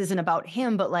 so this isn't about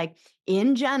him, but like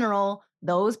in general,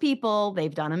 those people,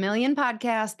 they've done a million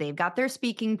podcasts, they've got their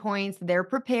speaking points, they're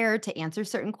prepared to answer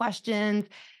certain questions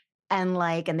and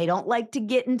they don't like to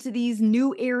get into these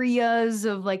new areas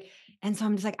of like, and so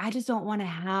I'm just like, I just don't want to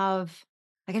have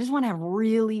I just want to have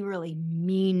really, really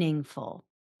meaningful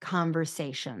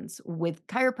conversations with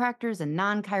chiropractors and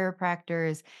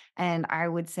non-chiropractors. And I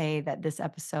would say that this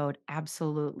episode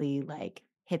absolutely like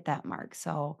hit that mark.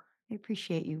 So I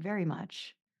appreciate you very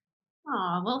much.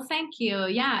 oh, well, thank you.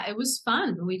 Yeah, it was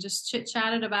fun. We just chit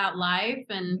chatted about life,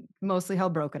 and Mostly how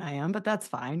broken I am, but that's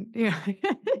fine. Yeah.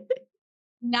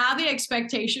 now the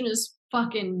expectation is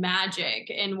fucking magic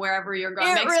in wherever you're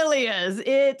going. It Makes really is.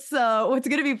 It's what's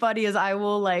gonna be funny is I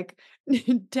will like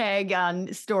tag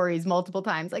on stories multiple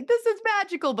times, like this is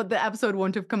magical, but the episode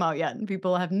won't have come out yet, and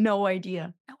people have no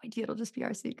idea. No idea. It'll just be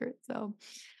our secret. So,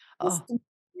 just oh,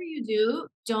 whatever you do,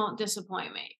 don't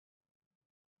disappoint me.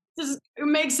 Just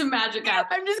make some magic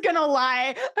happen. I'm just gonna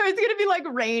lie. It's gonna be like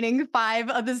raining 5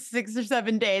 of the 6 or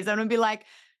 7 days. I'm gonna be like,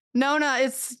 Nona,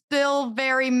 it's still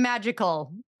very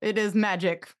magical. It is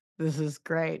magic. This is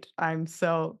great.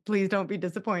 Please don't be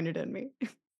disappointed in me.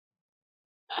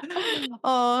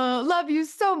 Oh, love you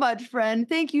so much, friend.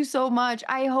 Thank you so much.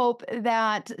 I hope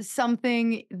that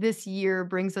something this year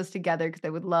brings us together because I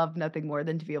would love nothing more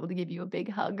than to be able to give you a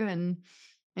big hug and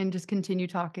just continue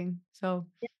talking. So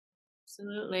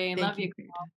Absolutely. thank Love you you. for your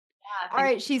time. Yeah, All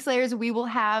thanks. right, She Slayers, we will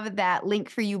have that link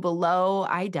for you below.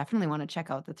 I definitely want to check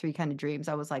out the three kind of dreams.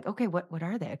 I was like, okay, what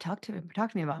are they? Talk to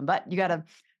me about them. But you gotta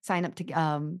sign up to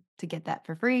get that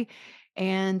for free.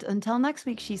 And until next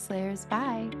week, She Slayers,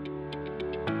 bye.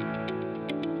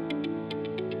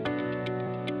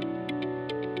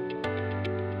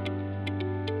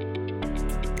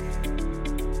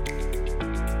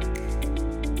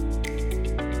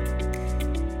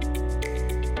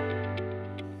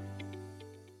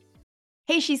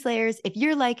 Hey, She Slayers, if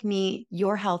you're like me,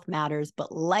 your health matters,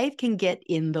 but life can get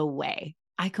in the way.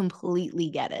 I completely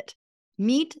get it.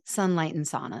 Meet Sunlight and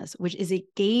Saunas, which is a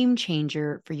game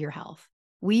changer for your health.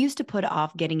 We used to put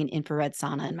off getting an infrared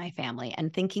sauna in my family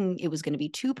and thinking it was going to be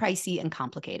too pricey and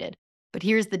complicated. But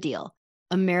here's the deal: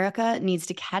 America needs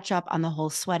to catch up on the whole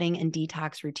sweating and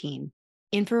detox routine.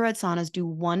 Infrared saunas do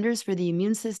wonders for the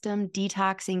immune system,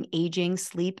 detoxing, aging,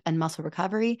 sleep, and muscle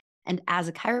recovery. And as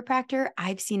a chiropractor,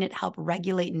 I've seen it help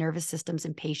regulate nervous systems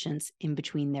in patients in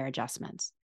between their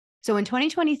adjustments. So in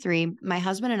 2023, my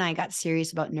husband and I got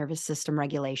serious about nervous system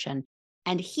regulation,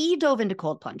 and he dove into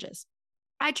cold plunges.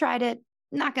 I tried it,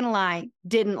 not gonna lie,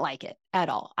 didn't like it at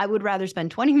all. I would rather spend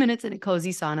 20 minutes in a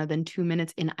cozy sauna than 2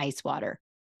 minutes in ice water.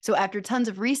 So after tons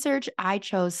of research, I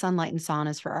chose Sunlight and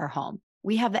Saunas for our home.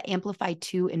 We have the Amplify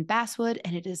 2 in Basswood,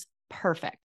 and it is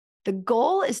perfect. The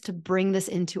goal is to bring this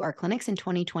into our clinics in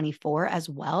 2024 as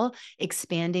well,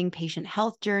 expanding patient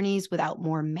health journeys without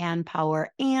more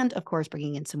manpower and, of course,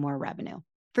 bringing in some more revenue.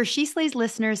 For She Slays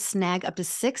listeners, snag up to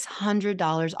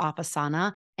 $600 off a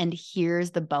sauna. And here's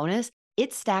the bonus: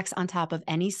 it stacks on top of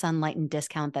any Sunlighten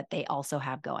discount that they also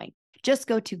have going. Just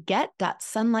go to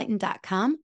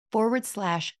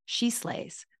get.sunlighten.com/She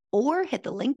Slays or hit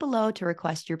the link below to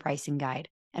request your pricing guide.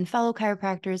 And fellow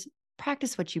chiropractors,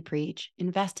 practice what you preach,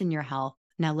 invest in your health.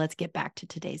 Now let's get back to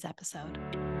today's episode.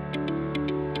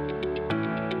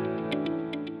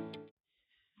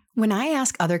 When I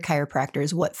ask other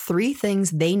chiropractors what 3 things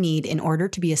they need in order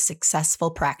to be a successful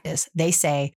practice, they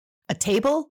say a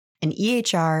table, an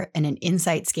EHR, and an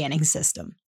insight scanning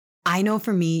system. I know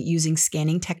for me, using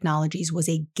scanning technologies was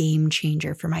a game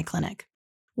changer for my clinic.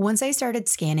 Once I started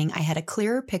scanning, I had a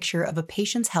clearer picture of a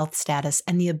patient's health status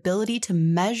and the ability to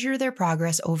measure their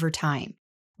progress over time.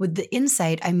 With the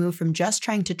insight, I moved from just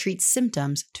trying to treat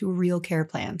symptoms to real care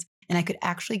plans, and I could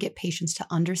actually get patients to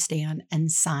understand and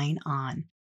sign on.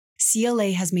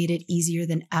 CLA has made it easier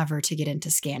than ever to get into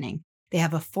scanning. They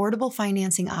have affordable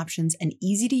financing options and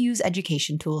easy-to-use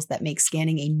education tools that make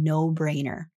scanning a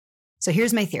no-brainer. So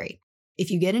here's my theory. If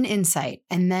you get an insight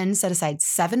and then set aside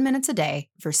 7 minutes a day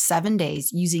for 7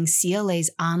 days using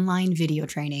CLA's online video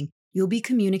training, you'll be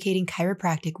communicating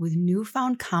chiropractic with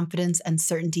newfound confidence and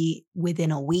certainty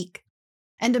within a week.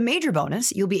 And a major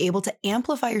bonus, you'll be able to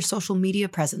amplify your social media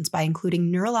presence by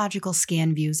including neurological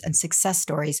scan views and success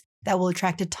stories that will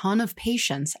attract a ton of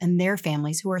patients and their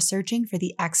families who are searching for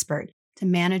the expert to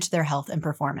manage their health and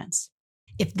performance.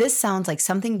 If this sounds like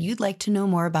something you'd like to know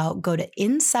more about, go to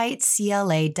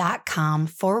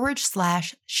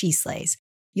insightcla.com/SheSlays.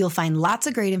 You'll find lots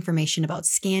of great information about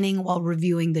scanning while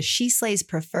reviewing the SheSlays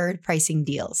preferred pricing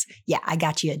deals. Yeah, I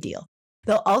got you a deal.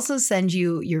 They'll also send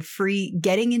you your free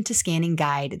Getting Into Scanning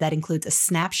guide that includes a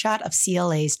snapshot of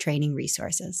CLA's training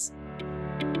resources.